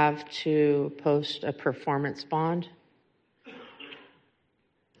have to post a performance bond.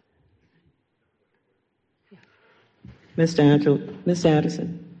 Mr.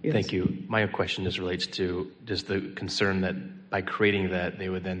 Addison. Yes. Thank you. My question just relates to just the concern that by creating that, they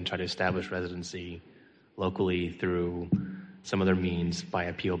would then try to establish residency locally through some other means, by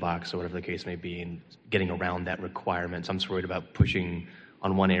a P.O. box or whatever the case may be, and getting around that requirement. So I'm just worried about pushing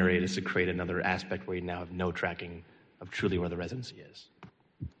on one area just to create another aspect where you now have no tracking of truly where the residency is.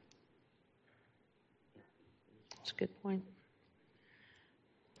 That's a good point.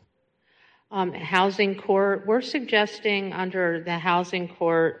 Housing court, we're suggesting under the housing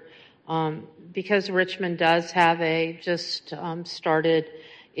court, because Richmond does have a just started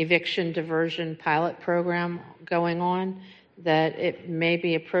eviction diversion pilot program going on, that it may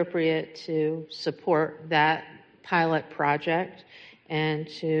be appropriate to support that pilot project and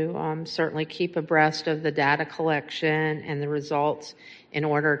to certainly keep abreast of the data collection and the results in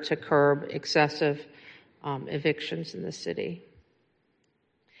order to curb excessive evictions in the city.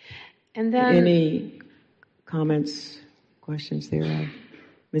 And then, any comments, questions there?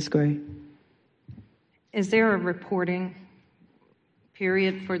 Ms. Gray? Is there a reporting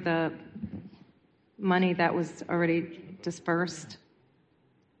period for the money that was already dispersed?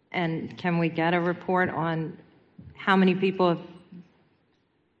 And can we get a report on how many people have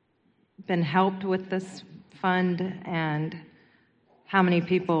been helped with this fund and how many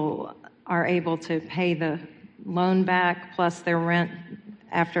people are able to pay the loan back plus their rent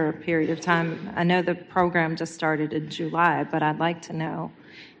after a period of time? I know the program just started in July, but I'd like to know.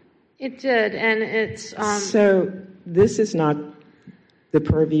 It did, and it's... So this is not the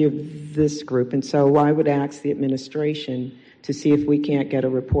purview of this group, and so I would ask the administration to see if we can't get a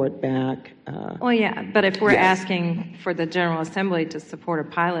report back. Well, yeah, but if we're asking for the General Assembly to support a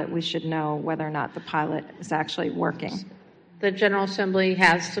pilot, we should know whether or not the pilot is actually working. The General Assembly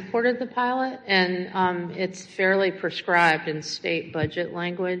has supported the pilot, and it's fairly prescribed in state budget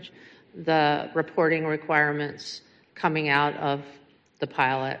language, the reporting requirements coming out of the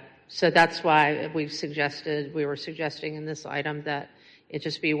pilot. So that's why we were suggesting in this item that it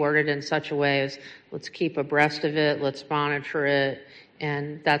just be worded in such a way as let's keep abreast of it, let's monitor it,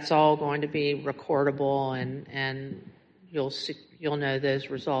 and that's all going to be recordable, and you'll know those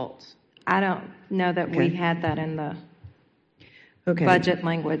results. I don't know that we had that in the budget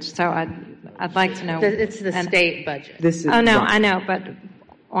language, so I'd like to know. It's the state budget. I know, but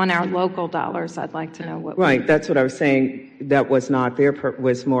on our local dollars, I'd like to know what. Right, that's what I was saying. That was not there,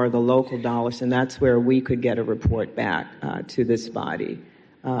 was more the local dollars, and that's where we could get a report back to this body,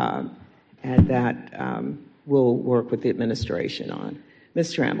 and that we'll work with the administration on.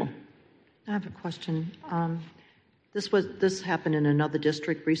 Ms. Trammell. I have a question. This happened in another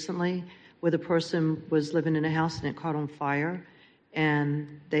district recently, where the person was living in a house and it caught on fire,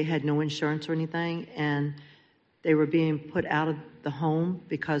 and they had no insurance or anything, and they were being put out of the home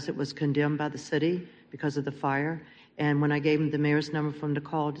because it was condemned by the city because of the fire. And when I gave them the mayor's number for them to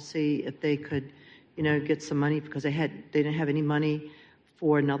call to see if they could, get some money, because they didn't have any money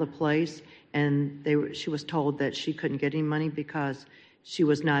for another place, and she was told that she couldn't get any money because she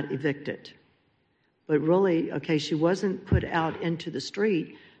was not evicted. But really, she wasn't put out into the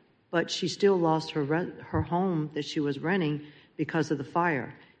street, but she still lost her home that she was renting because of the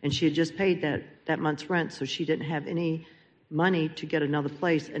fire. And she had just paid that month's rent, so she didn't have any money to get another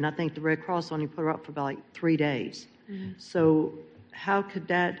place. And I think the Red Cross only put her up for about 3 days. Mm-hmm. So how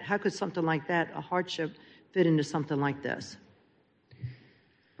could something like that, a hardship, fit into something like this?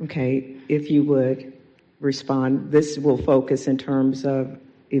 Okay, if you would respond. This will focus in terms of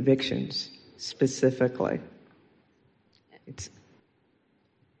evictions specifically.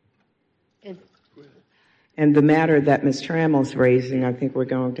 And the matter that Ms. Trammell's raising, I think we're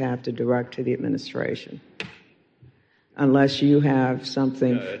going to have to direct to the administration, unless you have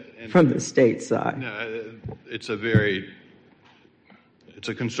something from the state side. No, it's a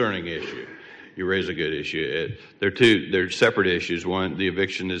concerning issue. You raise a good issue. They're separate issues. One, the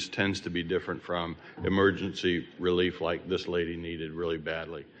eviction tends to be different from emergency relief, like this lady needed really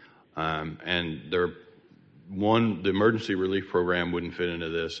badly. And the emergency relief program wouldn't fit into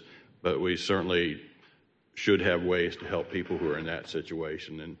this, but we certainly should have ways to help people who are in that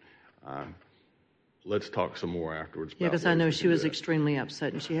situation. And let's talk some more afterwards. Yeah, because I know she was extremely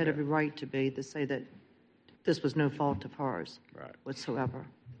upset, and she had every right to say that this was no fault of hers whatsoever.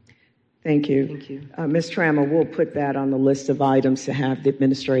 Thank you. Thank you. Ms. Trammell, we'll put that on the list of items to have the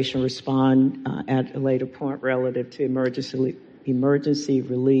administration respond at a later point relative to emergency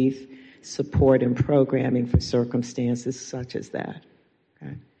relief support and programming for circumstances such as that.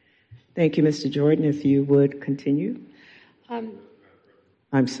 Okay. Thank you, Mr. Jordan. If you would continue.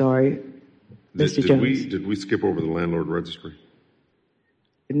 I'm sorry. Mr. Jones. Did we skip over the landlord registry?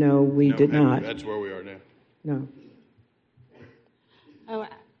 No, we did not. That's where we are now. No. Oh,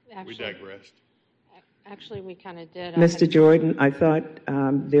 actually, we digressed. Actually, we kind of did. Mr. Jordan, I thought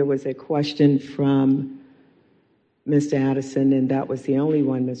there was a question from Mr. Addison, and that was the only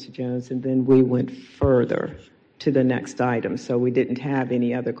one, Mr. Jones, and then we went further to the next item, so we didn't have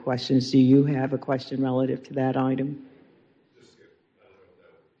any other questions. Do you have a question relative to that item?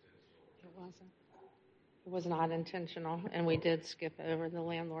 It was not intentional, and we did skip over the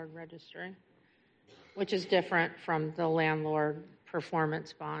landlord registry, which is different from the landlord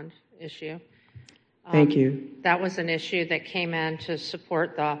performance bond issue. Thank you. That was an issue that came in to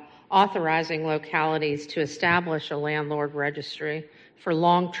support the authorizing localities to establish a landlord registry for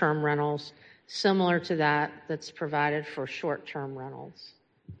long-term rentals, similar to that's provided for short-term rentals.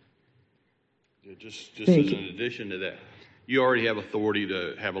 Yeah, just as an addition to that, you already have authority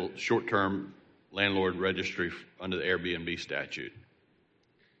to have a short-term landlord registry under the Airbnb statute.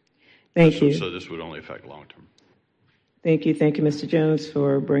 Thank you. So this would only affect long-term. Thank you. Thank you, Mr. Jones,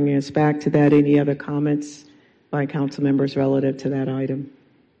 for bringing us back to that. Any other comments by council members relative to that item?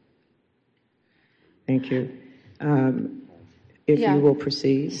 Thank you. If you will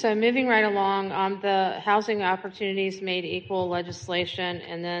proceed. So moving right along, the Housing Opportunities Made Equal legislation,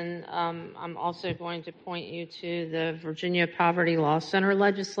 and then I'm also going to point you to the Virginia Poverty Law Center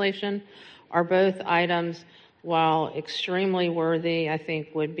legislation, are both items, while extremely worthy, I think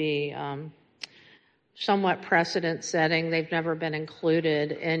would be somewhat precedent-setting. They've never been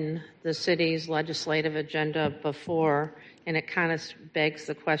included in the city's legislative agenda before, and it kind of begs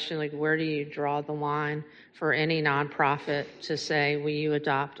the question, like, where do you draw the line for any nonprofit to say, will you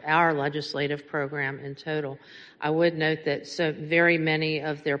adopt our legislative program in total? I would note that so very many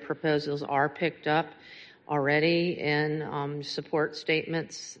of their proposals are picked up already in support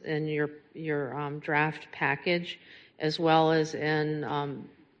statements in your draft package, as well as in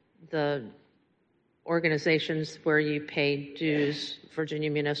the organizations where you pay dues,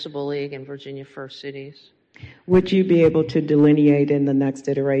 Virginia Municipal League and Virginia First Cities. Would you be able to delineate in the next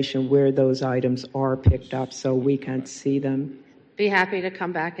iteration where those items are picked up so we can see them? Be happy to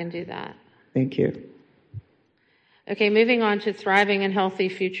come back and do that. Thank you. Okay, moving on to thriving and healthy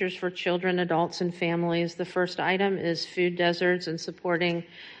futures for children, adults, and families. The first item is food deserts and supporting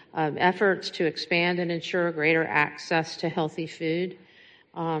efforts to expand and ensure greater access to healthy food.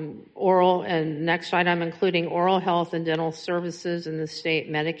 Oral, and next item, including oral health and dental services in the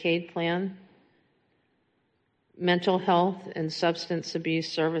state Medicaid plan. Mental health and substance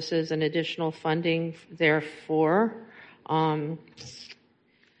abuse services and additional funding, therefore.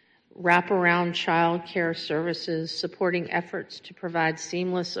 Wraparound child care services, supporting efforts to provide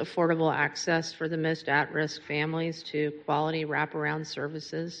seamless, affordable access for the most at-risk families to quality wraparound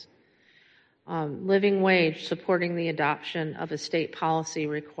services. Living wage, supporting the adoption of a state policy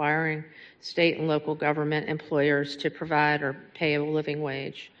requiring state and local government employers to provide or pay a living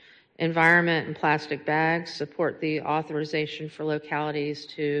wage. Environment and plastic bags, support the authorization for localities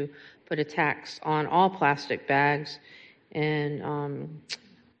to put a tax on all plastic bags and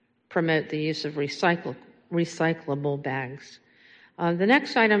promote the use of recyclable bags. The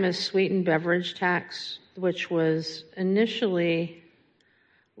next item is sweetened beverage tax, which was initially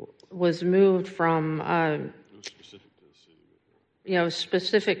moved from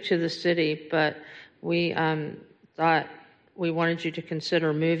specific to the city, but we thought we wanted you to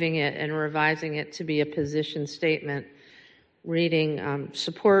consider moving it and revising it to be a position statement, reading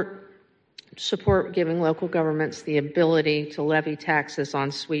support giving local governments the ability to levy taxes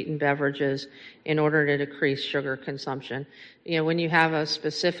on sweetened beverages in order to decrease sugar consumption. When you have a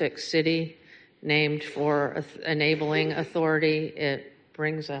specific city named for enabling authority, it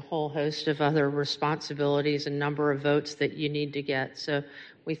brings a whole host of other responsibilities and number of votes that you need to get. So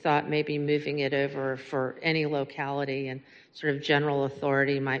we thought maybe moving it over for any locality and sort of general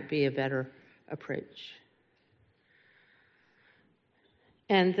authority might be a better approach.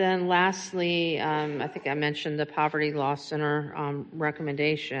 And then lastly, I think I mentioned the Poverty Law Center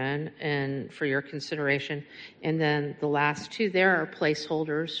recommendation and for your consideration. And then the last two there are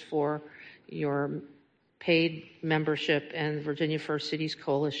placeholders for your paid membership in the Virginia First Cities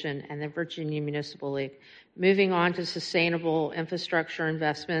Coalition and the Virginia Municipal League. Moving on to sustainable infrastructure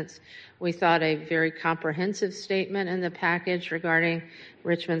investments, we thought a very comprehensive statement in the package regarding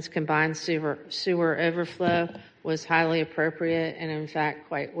Richmond's combined sewer overflow was highly appropriate and in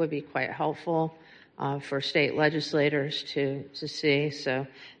fact would be quite helpful for state legislators to see. So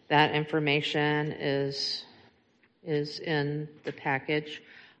that information is in the package.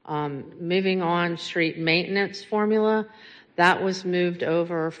 Moving on, street maintenance formula, that was moved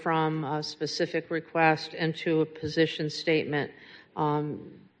over from a specific request into a position statement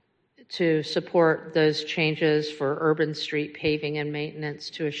to support those changes for urban street paving and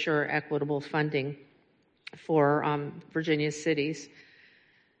maintenance to assure equitable funding for Virginia cities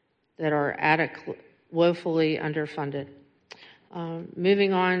that are woefully underfunded.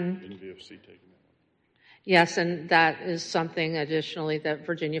 Moving on. Yes, and that is something additionally that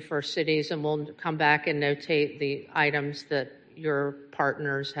Virginia First Cities, and we'll come back and notate the items that your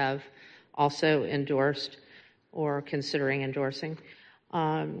partners have also endorsed or considering endorsing.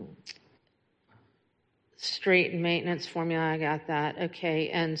 Street maintenance formula, I got that. Okay,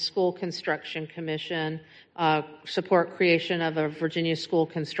 and School Construction Commission, support creation of a Virginia School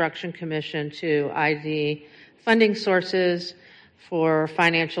Construction Commission to ID funding sources for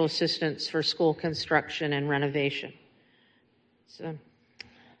financial assistance for school construction and renovation. So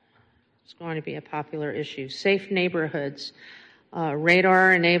it's going to be a popular issue. Safe neighborhoods,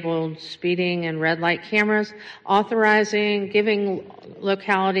 radar-enabled speeding and red light cameras, giving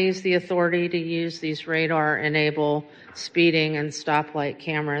localities the authority to use these radar-enabled speeding and stoplight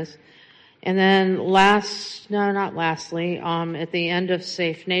cameras. And then not lastly, at the end of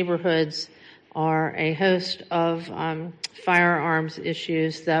safe neighborhoods are a host of firearms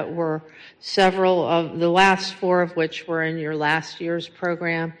issues that were several of the last four of which were in your last year's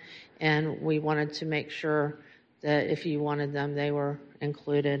program, and we wanted to make sure that if you wanted them, they were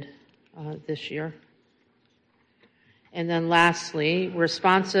included this year. And then lastly,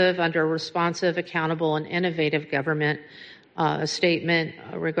 under responsive, accountable, and innovative government, a statement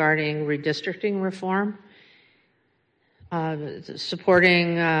regarding redistricting reform,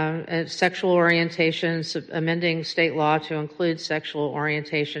 supporting sexual orientation, amending state law to include sexual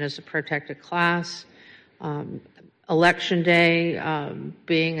orientation as a protected class, Election Day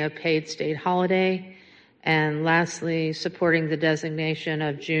being a paid state holiday, and lastly, supporting the designation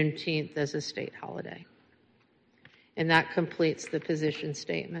of Juneteenth as a state holiday. And that completes the position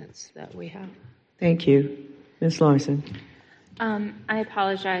statements that we have. Thank you. Ms. Larson. I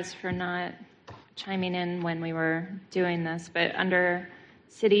apologize for not chiming in when we were doing this, but under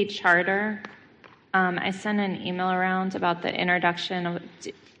city charter, I sent an email around about the introduction of.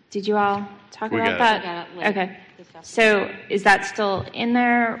 Did you all talk about that? Okay. So is that still in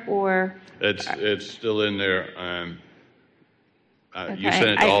there, or? It's still in there. Okay. You sent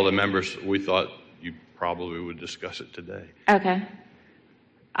it to all the members. We thought you probably would discuss it today. Okay.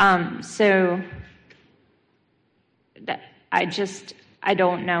 So I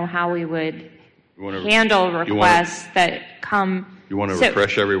don't know how we would handle requests that come. You want to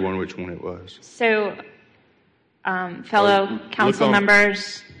refresh everyone which one it was. So, fellow council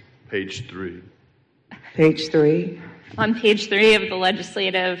members. Page 3. Page 3. On page 3 of the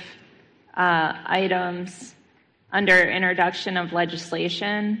legislative items under introduction of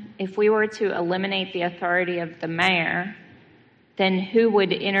legislation, if we were to eliminate the authority of the mayor, then who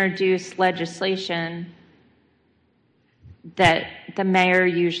would introduce legislation that the mayor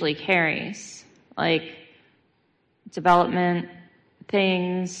usually carries? Like development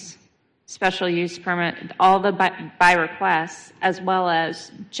things, special use permit, all the by requests, as well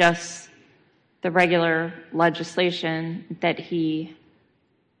as just the regular legislation that he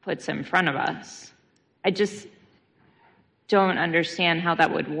puts in front of us. I just don't understand how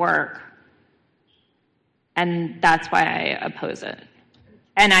that would work. And that's why I oppose it.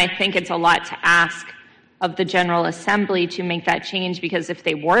 And I think it's a lot to ask of the General Assembly to make that change, because if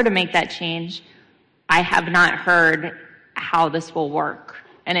they were to make that change, I have not heard how this will work.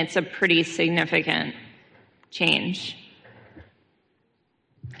 And it's a pretty significant change.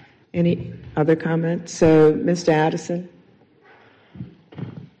 Any other comments? So, Mr. Addison.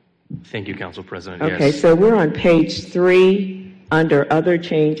 Thank you, Council President. Okay, Yes. so we're on page 3 under other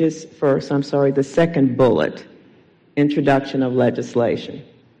changes. First, I'm sorry, the second bullet, introduction of legislation.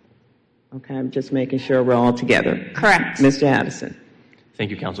 Okay, I'm just making sure we're all together. Correct. Mr. Addison.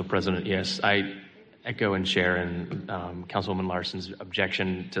 Thank you, Council President. Yes, I echo and share in Councilwoman Larson's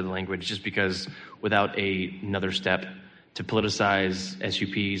objection to the language, just because without another step to politicize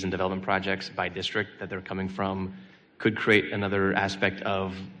SUPs and development projects by district that they're coming from could create another aspect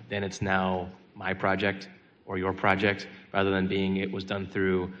of then it's now my project or your project, rather than being it was done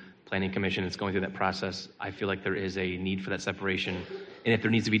through Planning Commission, it's going through that process. I feel like there is a need for that separation, and if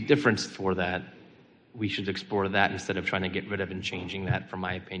there needs to be difference for that, we should explore that instead of trying to get rid of and changing that, from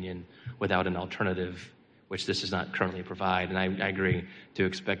my opinion, without an alternative, which this does not currently provide. And I agree to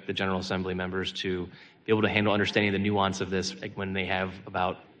expect the General Assembly members to be able to handle understanding the nuance of this, like when they have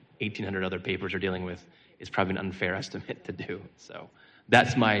about 1,800 other papers they're dealing with, is probably an unfair estimate to do. So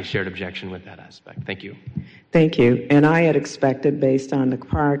that's my shared objection with that aspect. Thank you. Thank you. And I had expected, based on the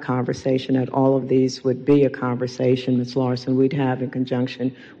prior conversation, that all of these would be a conversation, Ms. Larson, we'd have in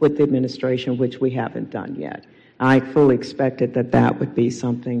conjunction with the administration, which we haven't done yet. I fully expected that that would be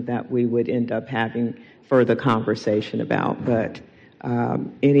something that we would end up having further conversation about. But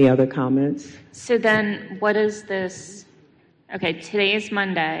any other comments? So then what is this? Okay, today is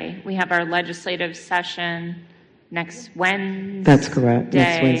Monday. We have our legislative session next Wednesday. That's correct.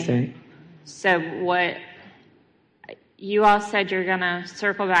 Next Wednesday. So what, you all said you're going to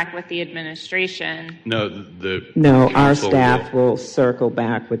circle back with the administration. No, our staff will circle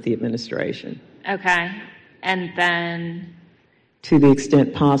back with the administration. Okay. And then, to the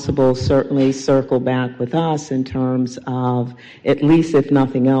extent possible, certainly circle back with us in terms of, at least if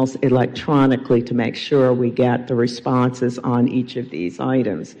nothing else, electronically, to make sure we get the responses on each of these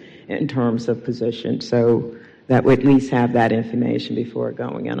items in terms of position. So that we at least have that information before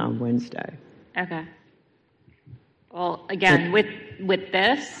going in on Wednesday. okay. Well, again, with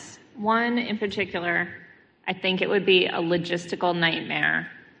this one in particular, I think it would be a logistical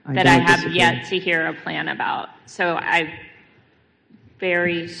nightmare that I have yet to hear a plan about. So I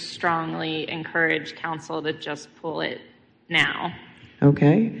very strongly encourage council to just pull it now.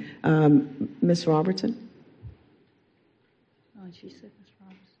 Okay. Ms. Robertson? Oh, she said Ms.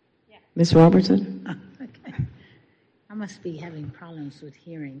 Robertson. Yeah. Ms. Robertson? Okay. I must be having problems with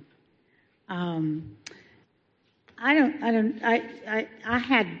hearing. I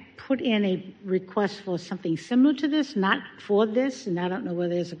had put in a request for something similar to this, not for this, and I don't know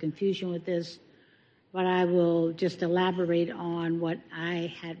whether there's a confusion with this, but I will just elaborate on what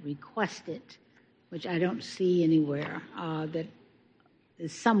I had requested, which I don't see anywhere, that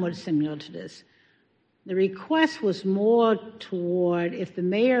is somewhat similar to this. The request was more toward, if the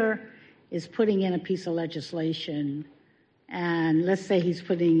mayor is putting in a piece of legislation, and let's say he's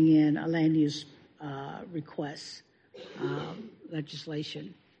putting in a land use request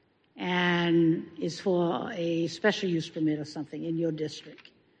legislation, and is for a special use permit or something in your district,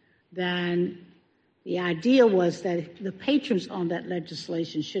 then the idea was that the patrons on that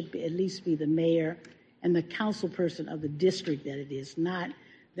legislation should be, at least be the mayor and the council person of the district that it is, not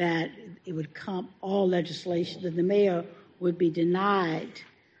that it would come all legislation, that the mayor would be denied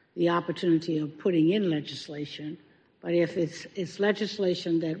the opportunity of putting in legislation. But if it's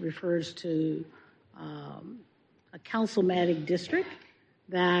legislation that refers to a councilmatic district,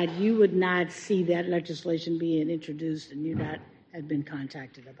 that you would not see that legislation being introduced and you not have been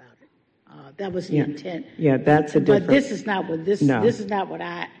contacted about it. That was the intent. Yeah, that's a different. But this is not what this. No. This is not what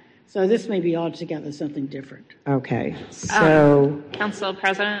I. So this may be altogether something different. Okay. So, Council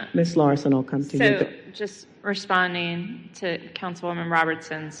President. Ms. Larson, I'll come to you. So just responding to Councilwoman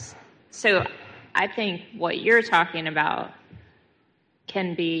Robertson's. So I think what you're talking about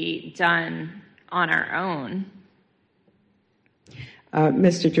can be done on our own.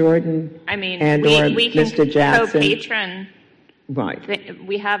 Mr. Jordan. I mean, and we can Mr. Jackson. co-patron. Right.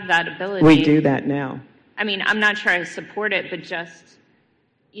 We have that ability. We do that now. I mean, I'm not sure I support it, but just,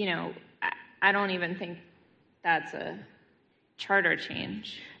 I don't even think that's a charter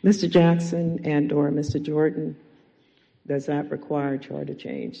change. Mr. Jackson and or Mr. Jordan, does that require a charter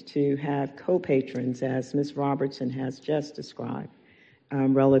change to have co-patrons, as Ms. Robertson has just described,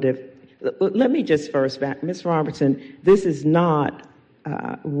 relative? Let me just first back, Ms. Robertson, this is not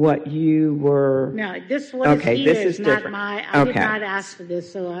what you were. No, this what is here is not different. I did not ask for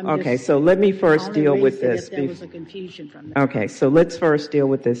this, so I'm okay, so let me first deal with this. If there was a confusion from that. Okay, so let's first deal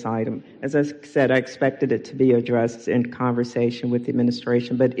with this item. As I said, I expected it to be addressed in conversation with the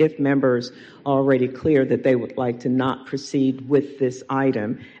administration, but if members are already clear that they would like to not proceed with this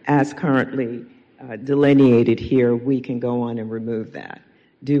item as currently delineated here, we can go on and remove that.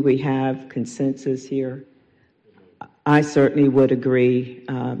 Do we have consensus here? I certainly would agree,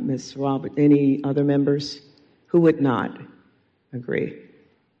 Ms. Robert. Any other members who would not agree?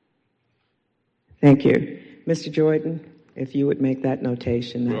 Thank you. Mr. Jordan, if you would make that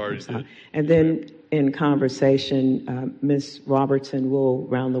notation. And then in conversation, Ms. Robertson will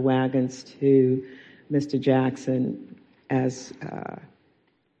round the wagons to Mr. Jackson as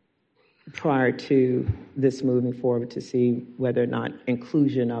prior to this moving forward to see whether or not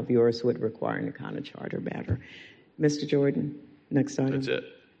inclusion of yours would require any kind of charter matter. Mr. Jordan, next item. That's it.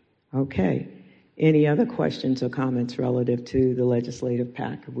 Okay. Any other questions or comments relative to the legislative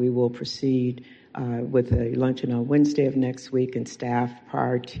pack? We will proceed with a luncheon on Wednesday of next week, and staff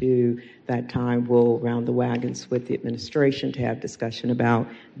prior to that time will round the wagons with the administration to have discussion about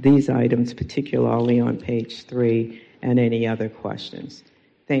these items, particularly on page 3, and any other questions.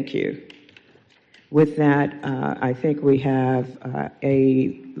 Thank you. With that, I think we have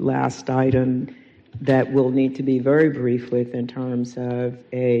a last item that we'll need to be very brief with in terms of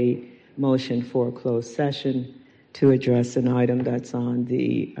a motion for a closed session to address an item that's on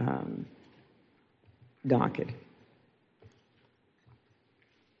the docket.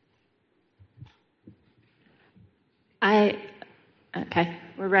 Okay,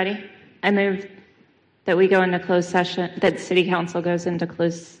 we're ready. I move that we go into closed session, that City Council goes into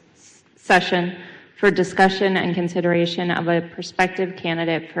closed session for discussion and consideration of a prospective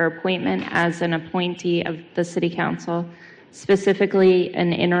candidate for appointment as an appointee of the City Council, specifically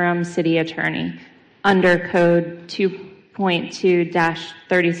an interim city attorney, under Code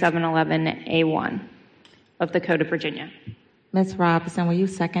 2.2-3711A1 of the Code of Virginia. Ms. Robinson, will you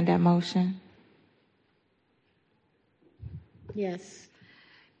second that motion? Yes.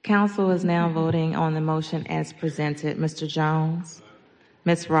 Council is now voting on the motion as presented. Mr. Jones?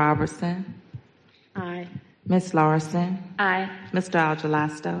 Ms. Robertson? Aye. Ms. Larson? Aye. Mr.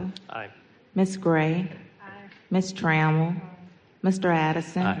 Algelasto? Aye. Ms. Gray? Aye. Ms. Trammell? Mr.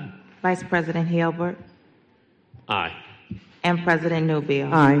 Addison? Aye. Vice President Hilbert? Aye. And President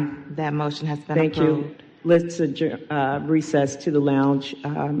Newbill? Aye. That motion has been Thank approved. you. Let's recess to the lounge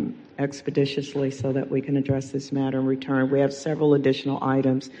expeditiously so that we can address this matter and return. We have several additional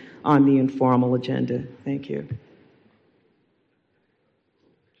items on the informal agenda. Thank you.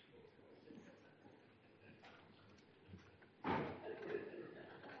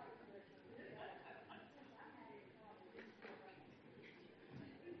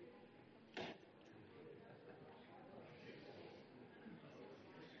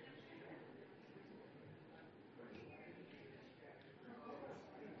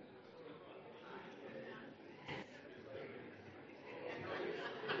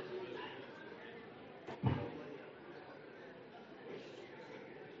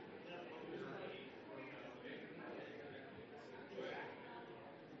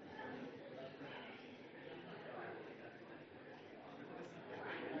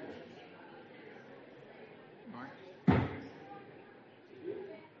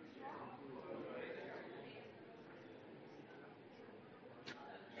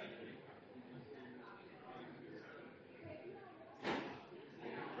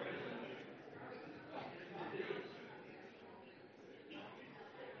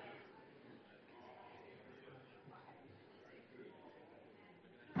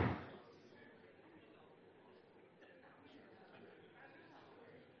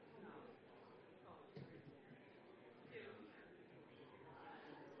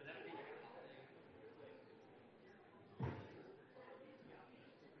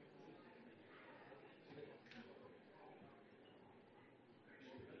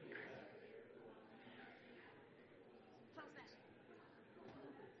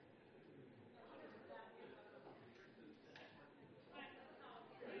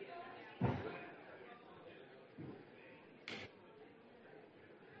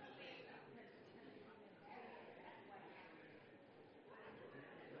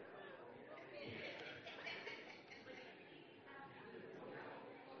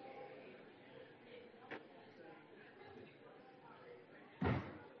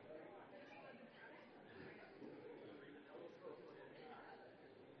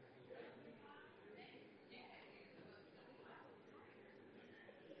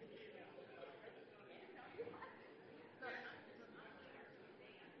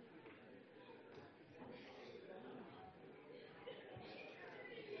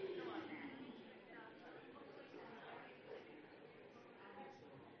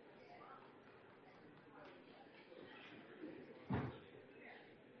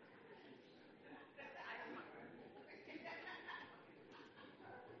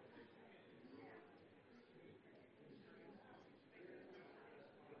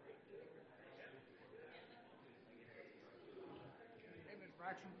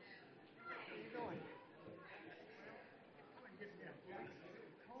 I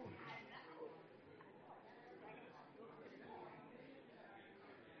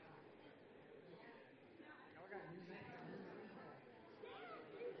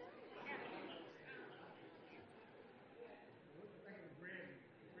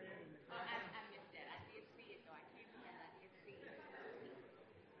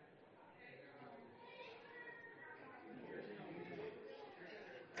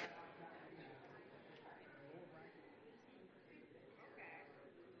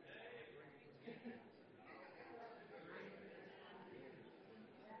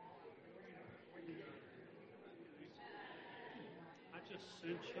just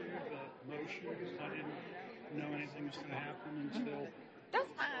sent you the motion. I didn't know anything was going to happen until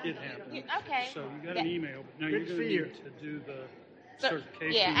it happened. Okay. So you got an email, but now you're going to need to do the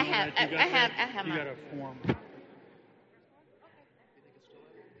certification. Yeah, I have. You got I have You my. got a form.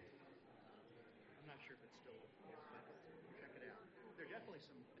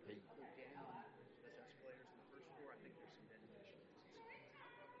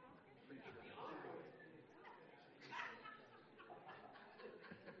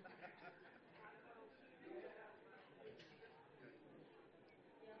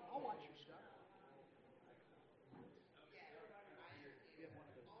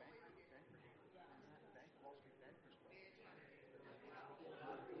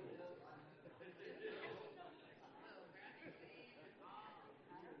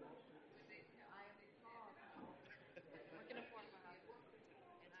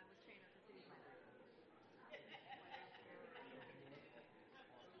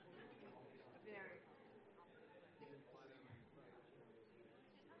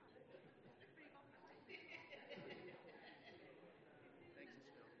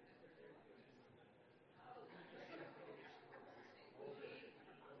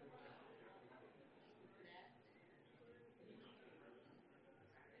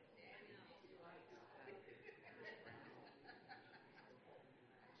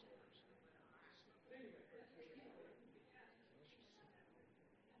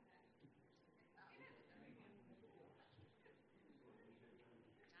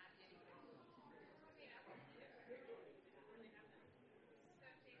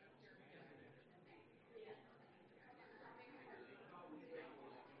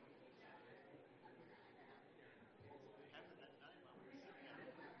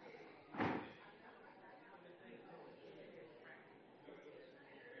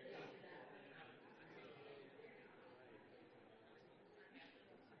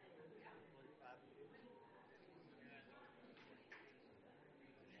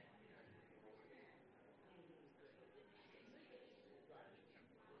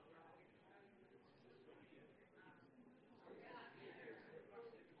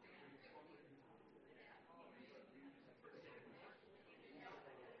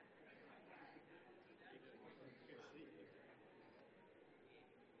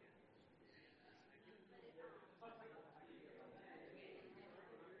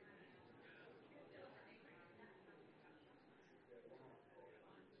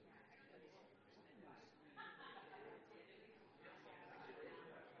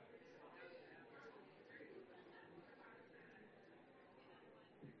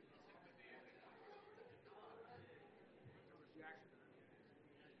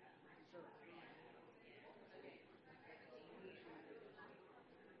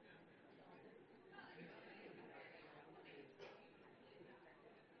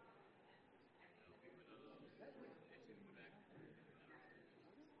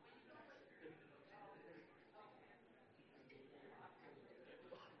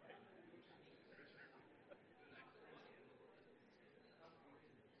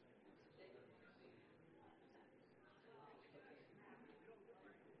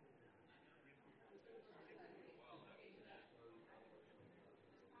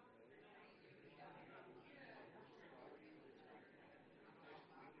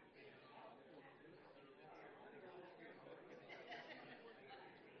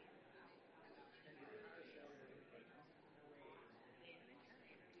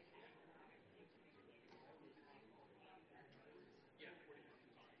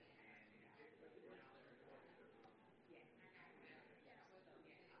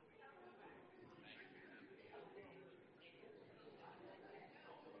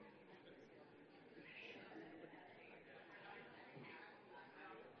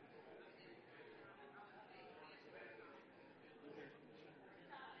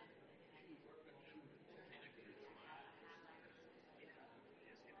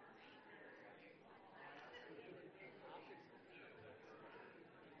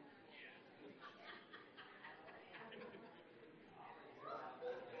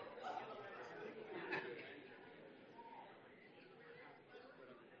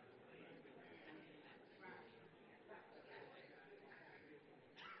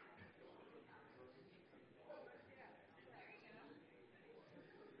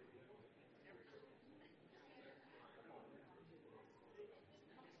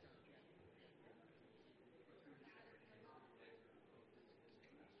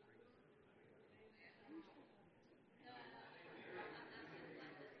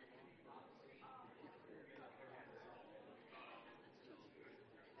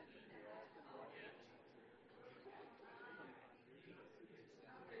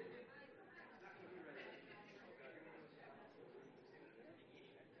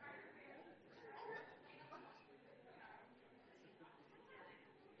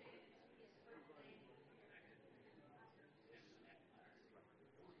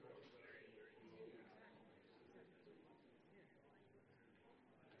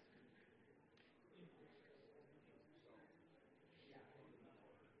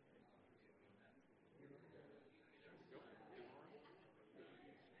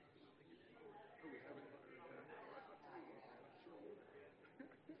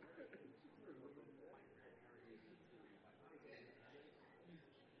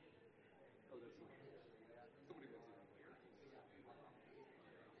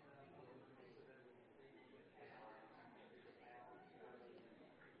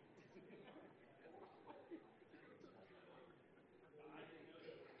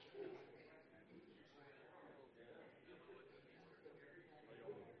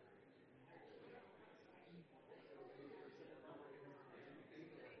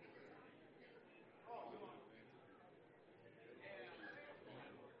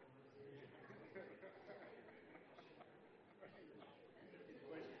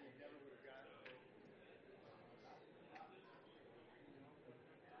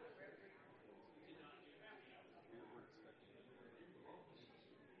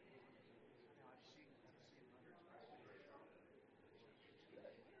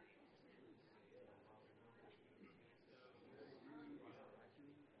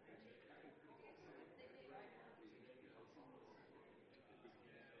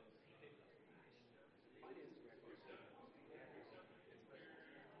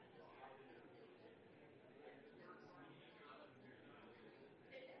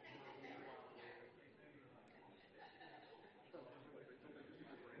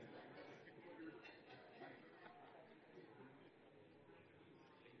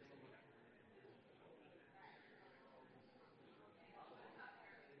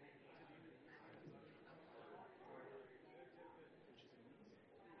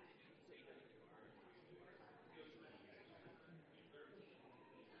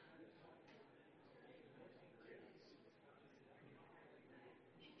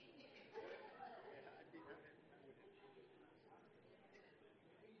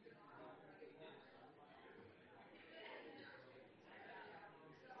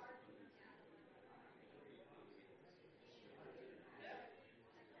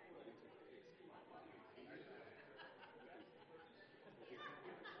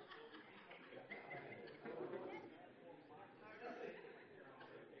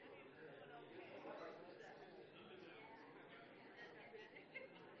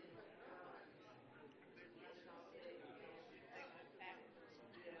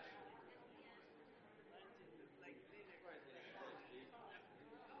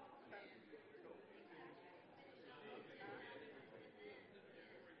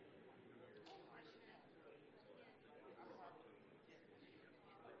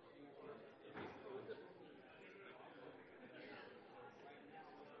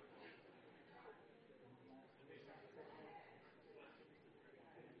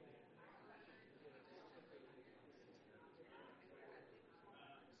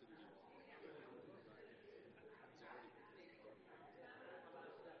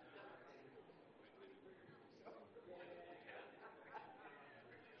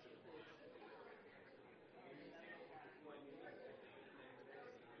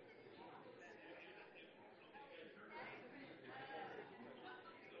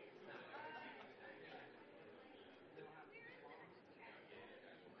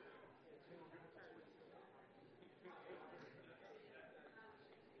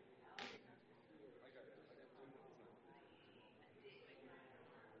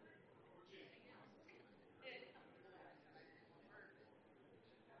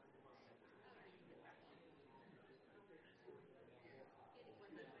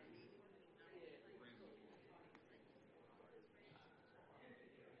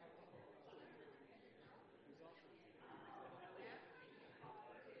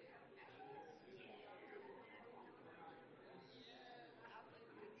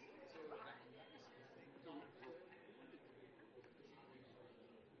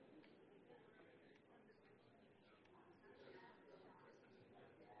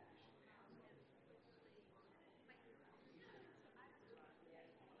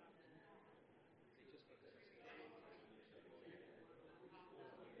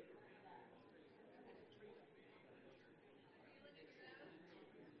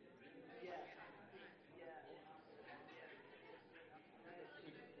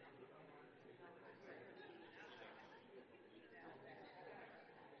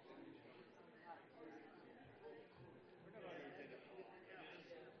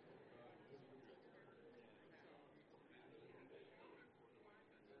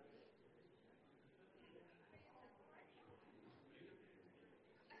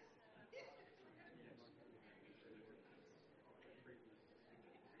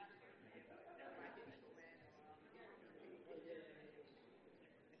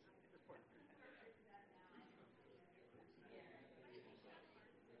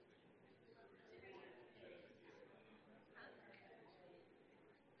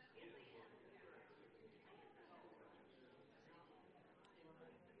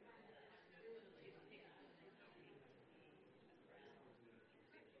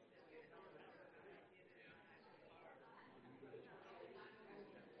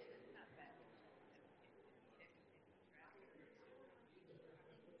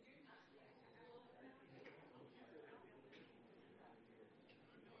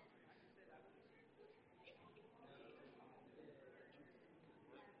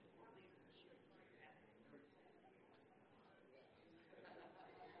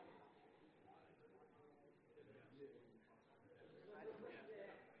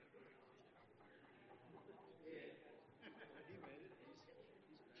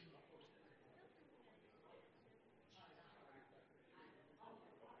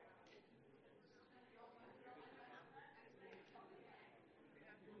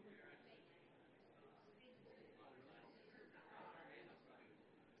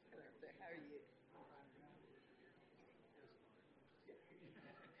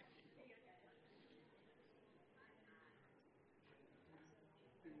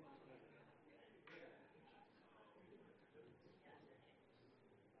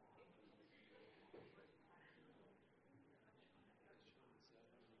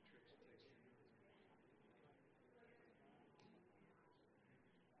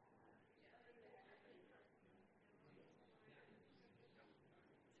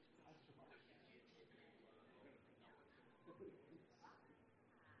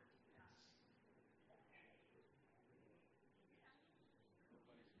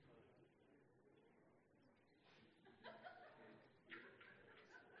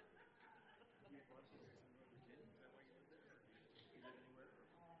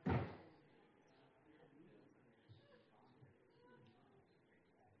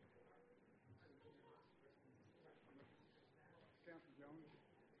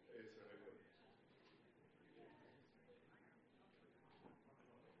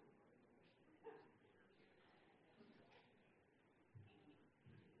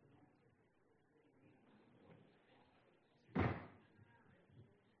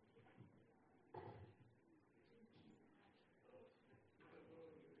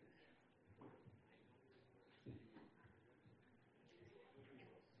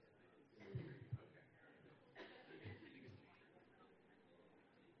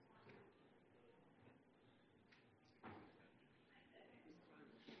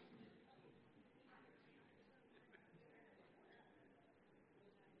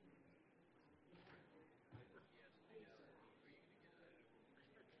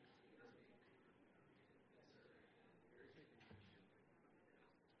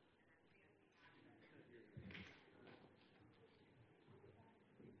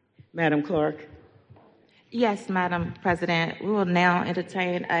 Madam Clerk. Yes, Madam President. We will now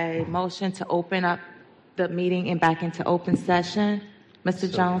entertain a motion to open up the meeting and back into open session.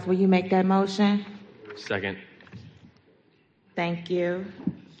 Mr. Jones, will you make that motion? Second. Thank you.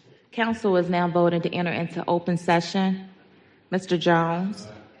 Council is now voting to enter into open session. Mr. Jones?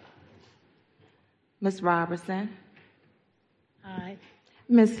 Ms. Robertson? Aye.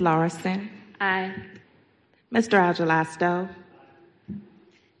 Ms. Larson? Aye. Mr. Agelasto?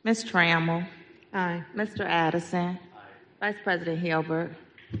 Ms. Trammell? Aye. Mr. Addison? Vice President Hilbert?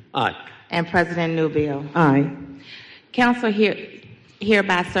 Aye. And President Newbill? Aye. Council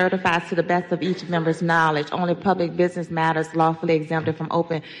hereby certifies to the best of each member's knowledge only public business matters lawfully exempted from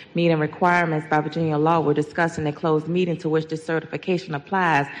open meeting requirements by Virginia law were discussed in a closed meeting to which this certification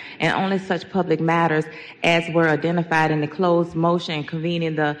applies, and only such public matters as were identified in the closed motion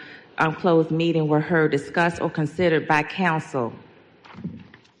convening the closed meeting were heard, discussed, or considered by council.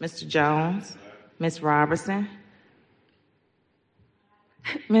 Mr. Jones? Ms. Robertson?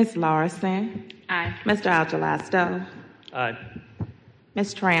 Ms. Larson? Aye. Mr. Agelasto? Aye.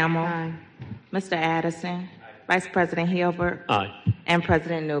 Ms. Trammell? Aye. Mr. Addison? Vice President Hilbert? Aye. And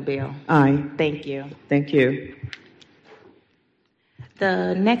President Newbill? Aye. Thank you. Thank you.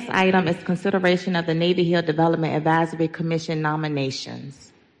 The next item is consideration of the Navy Hill Development Advisory Commission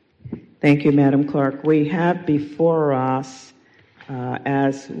nominations. Thank you, Madam Clerk. We have before us,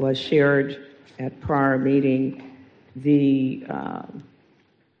 as was shared at prior meeting, the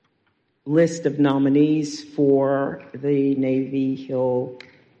list of nominees for the Navy Hill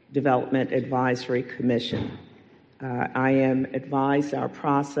Development Advisory Commission. I am advised our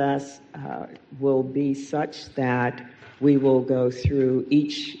process will be such that we will go through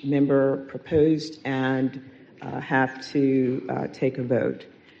each member proposed and have to take a vote.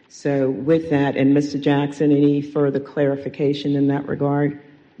 So with that, and Mr. Jackson, any further clarification in that regard?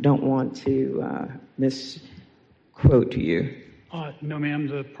 Don't want to misquote you. No, ma'am.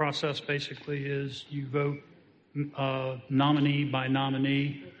 The process basically is you vote nominee by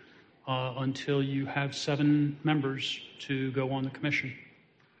nominee until you have 7 members to go on the commission.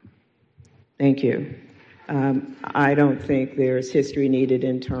 Thank you. I don't think there's history needed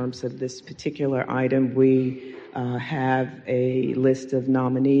in terms of this particular item. We have a list of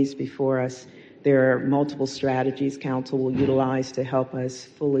nominees before us. There are multiple strategies council will utilize to help us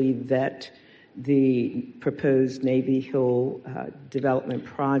fully vet the proposed Navy Hill development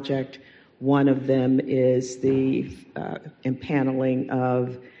project. One of them is the impaneling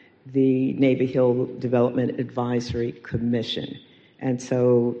of the Navy Hill Development Advisory Commission. And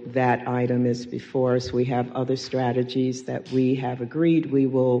so that item is before us. We have other strategies that we have agreed we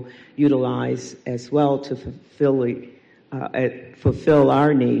will utilize as well to fulfill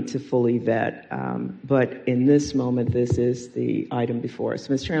our need to fully vet. But in this moment, this is the item before us.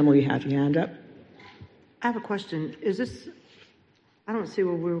 Ms. Trammell, you have your hand up. I have a question. Is this, I don't see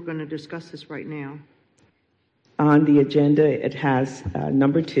where we were going to discuss this right now. On the agenda, it has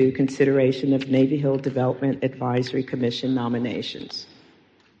number 2, consideration of Navy Hill Development Advisory Commission nominations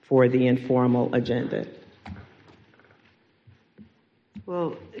for the informal agenda.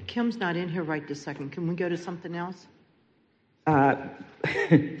 Well, Kim's not in here right this second. Can we go to something else? I'm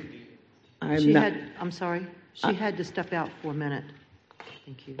sorry. She had to step out for a minute.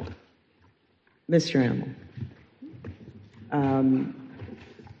 Thank you. Ms. Trammell. Mr.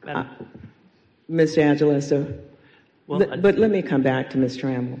 Angeleso. But let me come back to Ms.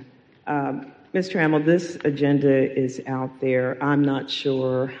 Trammell. Ms. Trammell, this agenda is out there. I'm not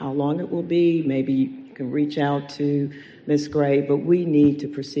sure how long it will be. Maybe you can reach out to Ms. Gray, but we need to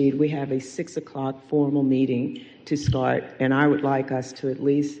proceed. We have a 6 o'clock formal meeting to start, and I would like us to at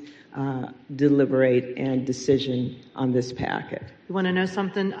least deliberate and decision on this packet. You want to know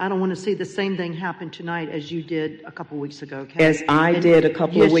something? I don't want to see the same thing happen tonight as you did a couple weeks ago, okay? As I did a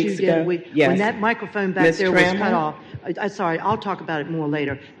couple of weeks ago? Yes. When that microphone back there was cut off, sorry, I'll talk about it more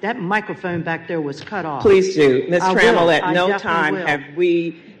later. That microphone back there was cut off. Please do. Ms. Trammell, at no time have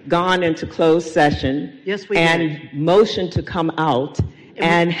we gone into closed session and motioned to come out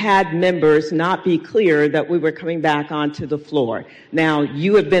and had members not be clear that we were coming back onto the floor. Now,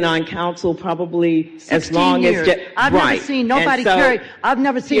 you have been on council probably as long years. as... I've never seen nobody carry... I've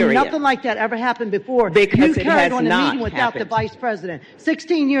never seen nothing like that ever happen before. Because you carried on a meeting without the vice president.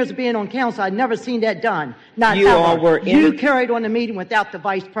 16 years of being on council, I've never seen that done. Not you ever. All were in... You carried on a meeting without the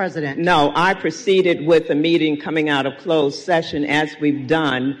vice president. No, I proceeded with a meeting coming out of closed session as we've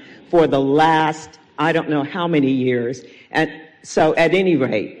done for the last, I don't know how many years. And so at any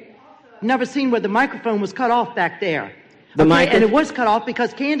rate... Never seen where the microphone was cut off back there. And it was cut off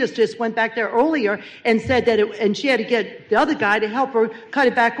because Candace just went back there earlier and said that and she had to get the other guy to help her cut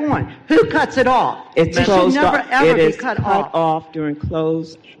it back on. Who cuts it off? It's it closed should never off. ever It be is cut off during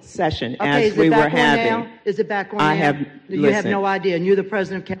closed session as is we it were back on having. now? Is it back on I now? have. You have listen. no idea, and you're the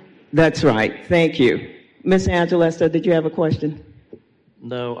president of. That's right. Thank you, Ms. Angelesta. Did you have a question?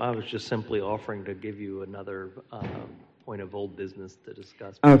 No, I was just simply offering to give you another point of old business to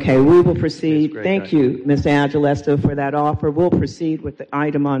discuss. Okay, we will proceed. Great, Thank you, Ms. Angelesta, for that offer. We'll proceed with the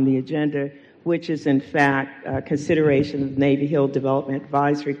item on the agenda, which is in fact consideration of Navy Hill Development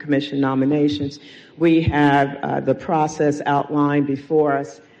Advisory Commission nominations. We have the process outlined before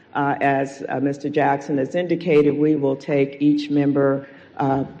us. As Mr. Jackson has indicated, we will take each member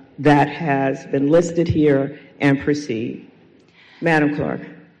that has been listed here and proceed. Madam Clerk.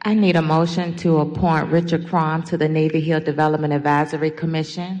 I need a motion to appoint Richard Crum to the Navy Hill Development Advisory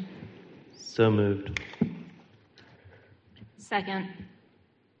Commission. So moved. Second.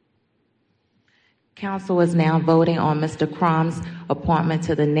 Council is now voting on Mr. Crum's appointment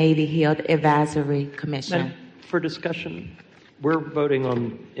to the Navy Hill Advisory Commission. For discussion, we're voting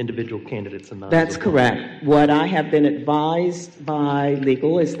on individual candidates and not. That's correct. What I have been advised by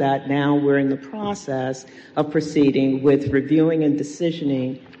legal is that now we're in the process of proceeding with reviewing and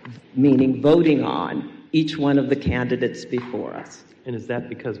decisioning, meaning voting on each one of the candidates before us. And is that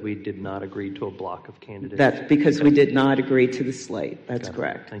because we did not agree to a block of candidates? That's because we did not agree to the slate. That's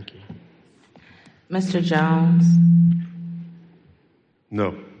correct. Thank you. Mr. Jones?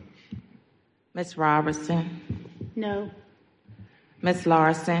 No. Ms. Robertson? No. Ms.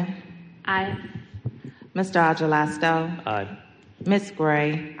 Larson? Aye. Mr. Agelasto? Aye. Ms.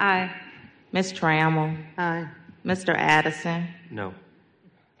 Gray? Aye. Ms. Trammell? Aye. Mr. Addison? No.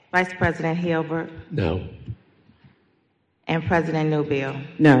 Vice President Hilbert? No. And President Newbill?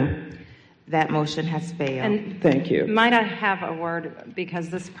 No. That motion has failed. And thank you. Might I have a word, because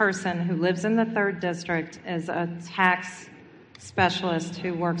this person who lives in the 3rd District is a tax specialist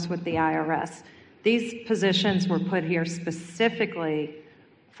who works with the IRS. These positions were put here specifically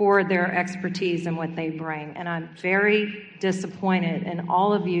for their expertise and what they bring. And I'm very disappointed in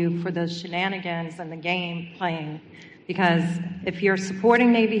all of you for the shenanigans and the game playing. Because if you're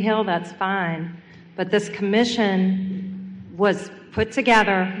supporting Navy Hill, that's fine. But this commission was put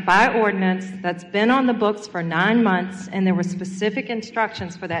together by ordinance that's been on the books for 9 months, and there were specific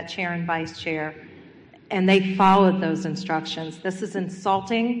instructions for that chair and vice chair, and they followed those instructions. This is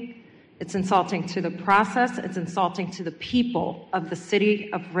insulting. It's insulting to the process. It's insulting to the people of the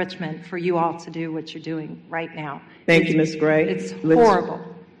city of Richmond for you all to do what you're doing right now. Thank you, Ms. Gray. It's horrible.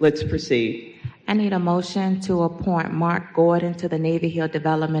 Let's proceed. I need a motion to appoint Mark Gordon to the Navy Hill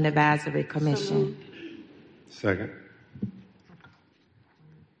Development Advisory Commission. Second.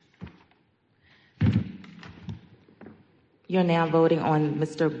 You're now voting on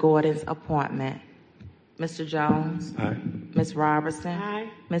Mr. Gordon's appointment. Mr. Jones? Aye. Ms. Robertson? Aye.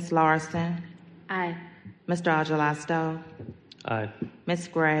 Ms. Larson? Aye. Mr. Agelasto? Aye. Ms.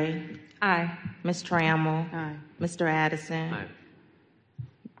 Gray? Aye. Ms. Trammell? Aye. Mr. Addison? Aye.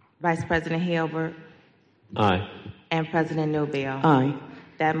 Vice President Hilbert? Aye. And President Newbill? Aye.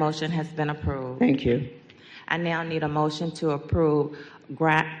 That motion has been approved. Thank you. I now need a motion to approve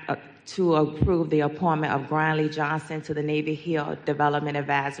the appointment of Granley Johnson to the Navy Hill Development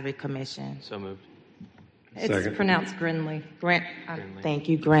Advisory Commission. So moved. It's Second. pronounced Grinley. Thank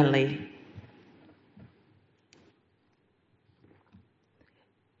you, Grinley.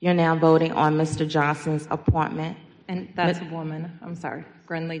 You're now voting on Mr. Johnson's appointment. And that's a woman. I'm sorry.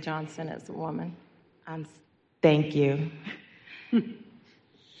 Grinley Johnson is a woman. Thank you.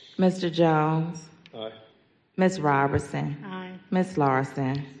 Mr. Jones? Aye. Ms. Robertson? Aye. Ms.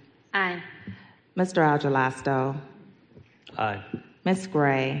 Larson? Aye. Mr. Agelasto? Aye. Ms.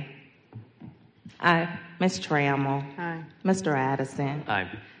 Gray? Aye. Ms. Trammell? Aye. Mr. Addison? Aye.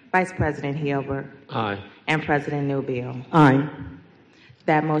 Vice President Hilbert? Aye. And President Newbill? Aye.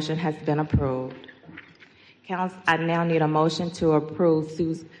 That motion has been approved. Council, I now need a motion to approve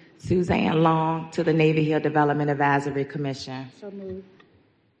Suzanne Long to the Navy Hill Development Advisory Commission. So moved.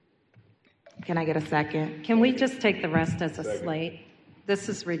 Can I get a second? Can we just take the rest as a slate? This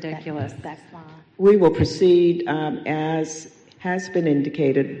is ridiculous. That's fine. We will proceed as has been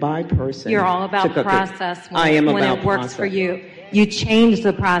indicated by person. You're all about to process when, I am when about it works process. for you. You change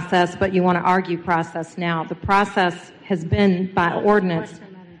the process, but you want to argue process now. The process has been by ordinance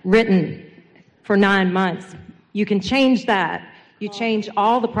written for 9 months. You can change that. You change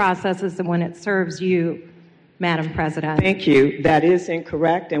all the processes when it serves you, Madam President. Thank you. That is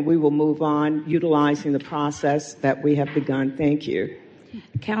incorrect, and we will move on utilizing the process that we have begun. Thank you.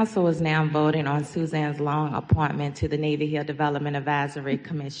 Council is now voting on Suzanne's Long appointment to the Navy Hill Development Advisory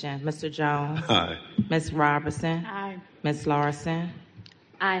Commission. Mr. Jones? Aye. Ms. Robertson? Aye. Ms. Larson?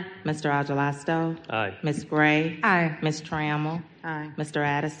 Aye. Mr. Agelasto? Aye. Ms. Gray? Aye. Ms. Trammell? Aye. Mr.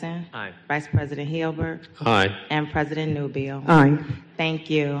 Addison? Aye. Vice President Hilbert? Aye. And President Newbill? Aye. Thank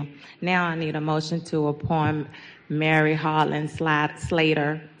you. Now I need a motion to appoint Mary Harlan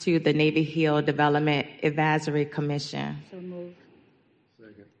Slater to the Navy Hill Development Advisory Commission. So moved.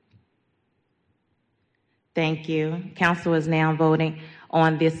 Thank you. Council is now voting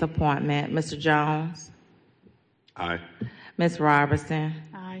on this appointment. Mr. Jones? Aye. Ms. Robertson?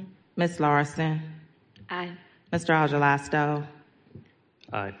 Aye. Ms. Larson? Aye. Mr. Agelasto?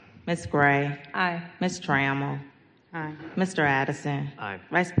 Aye. Ms. Gray? Aye. Ms. Trammell? Aye. Mr. Addison? Aye.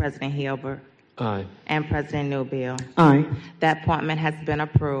 Vice President Hilbert? Aye. And President Newbill? Aye. That appointment has been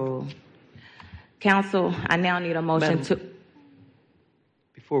approved. Council, I now need a motion Madam- to...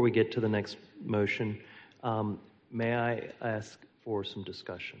 Before we get to the next motion, may I ask for some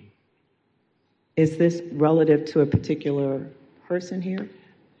discussion? Is this relative to a particular person here?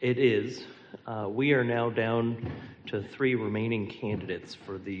 It is. We are now down to 3 remaining candidates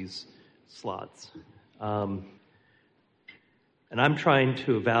for these slots. And I'm trying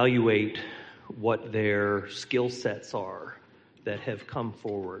to evaluate what their skill sets are that have come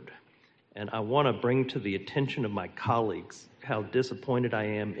forward. And I want to bring to the attention of my colleagues how disappointed I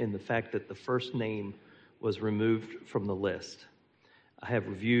am in the fact that the first name was removed from the list. I have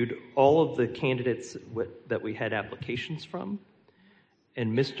reviewed all of the candidates that we had applications from,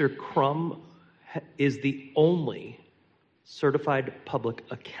 and Mr. Crum is the only certified public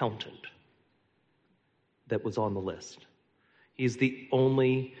accountant that was on the list. He's the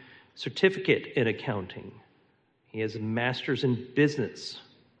only certificate in accounting. He has a master's in business.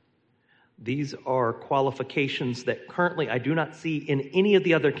 These are qualifications that currently I do not see in any of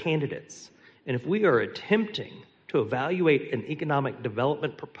the other candidates. And if we are attempting to evaluate an economic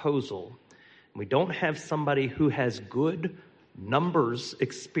development proposal, and we don't have somebody who has good numbers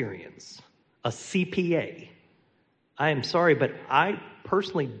experience, a CPA, I am sorry, but I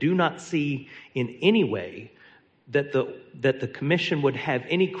personally do not see in any way that the commission would have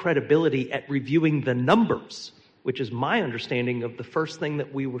any credibility at reviewing the numbers, which is my understanding of the first thing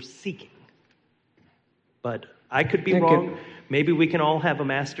that we were seeking. But I could be wrong. Maybe we can all have a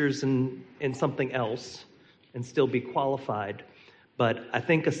master's in something else and still be qualified. But I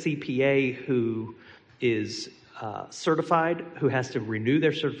think a CPA who is certified, who has to renew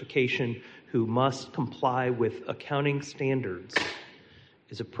their certification, who must comply with accounting standards,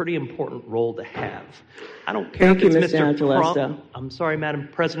 is a pretty important role to have. I don't care Thank if you, it's Mr. Mr. Agelasto. Crump. I'm sorry, Madam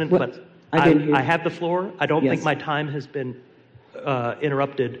President, What? but I didn't hear. I have the floor. I don't Yes. think my time has been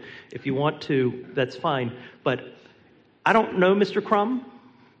interrupted. If you want to, that's fine. But I don't know Mr. Crum.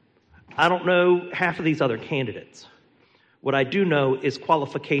 I don't know half of these other candidates. What I do know is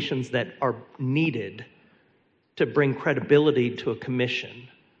qualifications that are needed to bring credibility to a commission.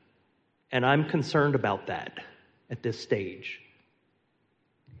 And I'm concerned about that at this stage.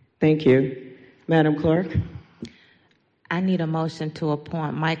 Thank you. Madam Clerk? I need a motion to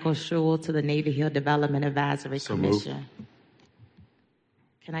appoint Michael Schul to the Navy Hill Development Advisory So moved. Commission.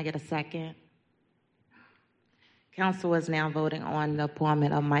 Can I get a second? Council is now voting on the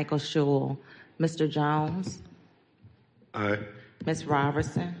appointment of Michael Schul. Mr. Jones? Aye. Ms.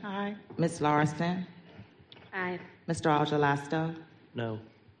 Robertson? Aye. Ms. Larson? Aye. Mr. Agelasto? No.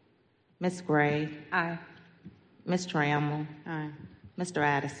 Ms. Gray? Aye. Ms. Trammell? Aye. Mr.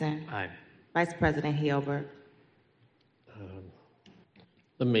 Addison? Aye. Vice President Hilbert?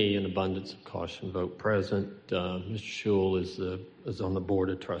 Let me, in abundance of caution, vote present. Mr. Schul is on the Board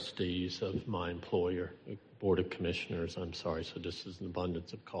of Trustees of my employer, the Board of Commissioners. I'm sorry, so just as an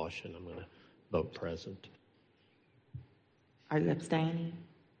abundance of caution, I'm going to vote present. Are you abstaining?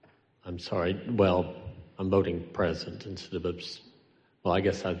 I'm sorry. Well, I'm voting present instead of well, I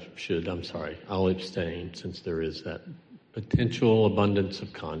guess I should. I'm sorry. I'll abstain since there is that potential abundance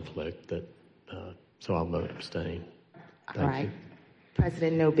of conflict. So I'll vote abstain. Thank All right. you.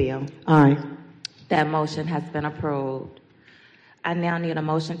 President Newbill? Aye. That motion has been approved. I now need a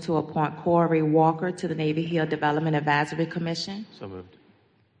motion to appoint Corey Walker to the Navy Hill Development Advisory Commission. So moved.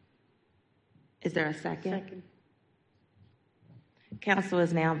 Is there a second? Second. Council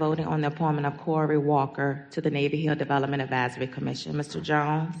is now voting on the appointment of Corey Walker to the Navy Hill Development Advisory Commission. Mr.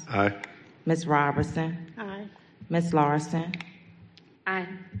 Jones? Aye. Ms. Robertson? Aye. Ms. Larson? Aye.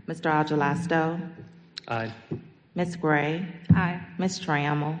 Mr. Agelasto? Aye. Ms. Gray? Aye. Ms.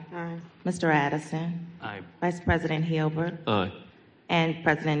 Trammell? Aye. Mr. Addison? Aye. Vice President Hilbert? Aye. And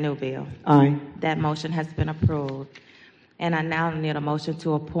President Newbill? Aye. That motion has been approved. And I now need a motion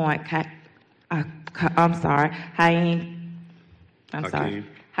to appoint,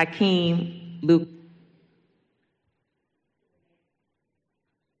 Hakeem Luke.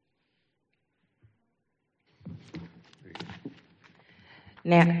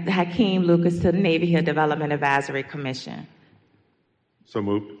 Now, Hakeem Lucas to the Navy Hill Development Advisory Commission. So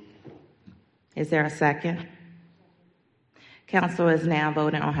moved. Is there a second? Council is now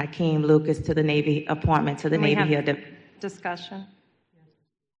voting on Hakeem Lucas to the Navy appointment to the Can we Navy have Hill. discussion?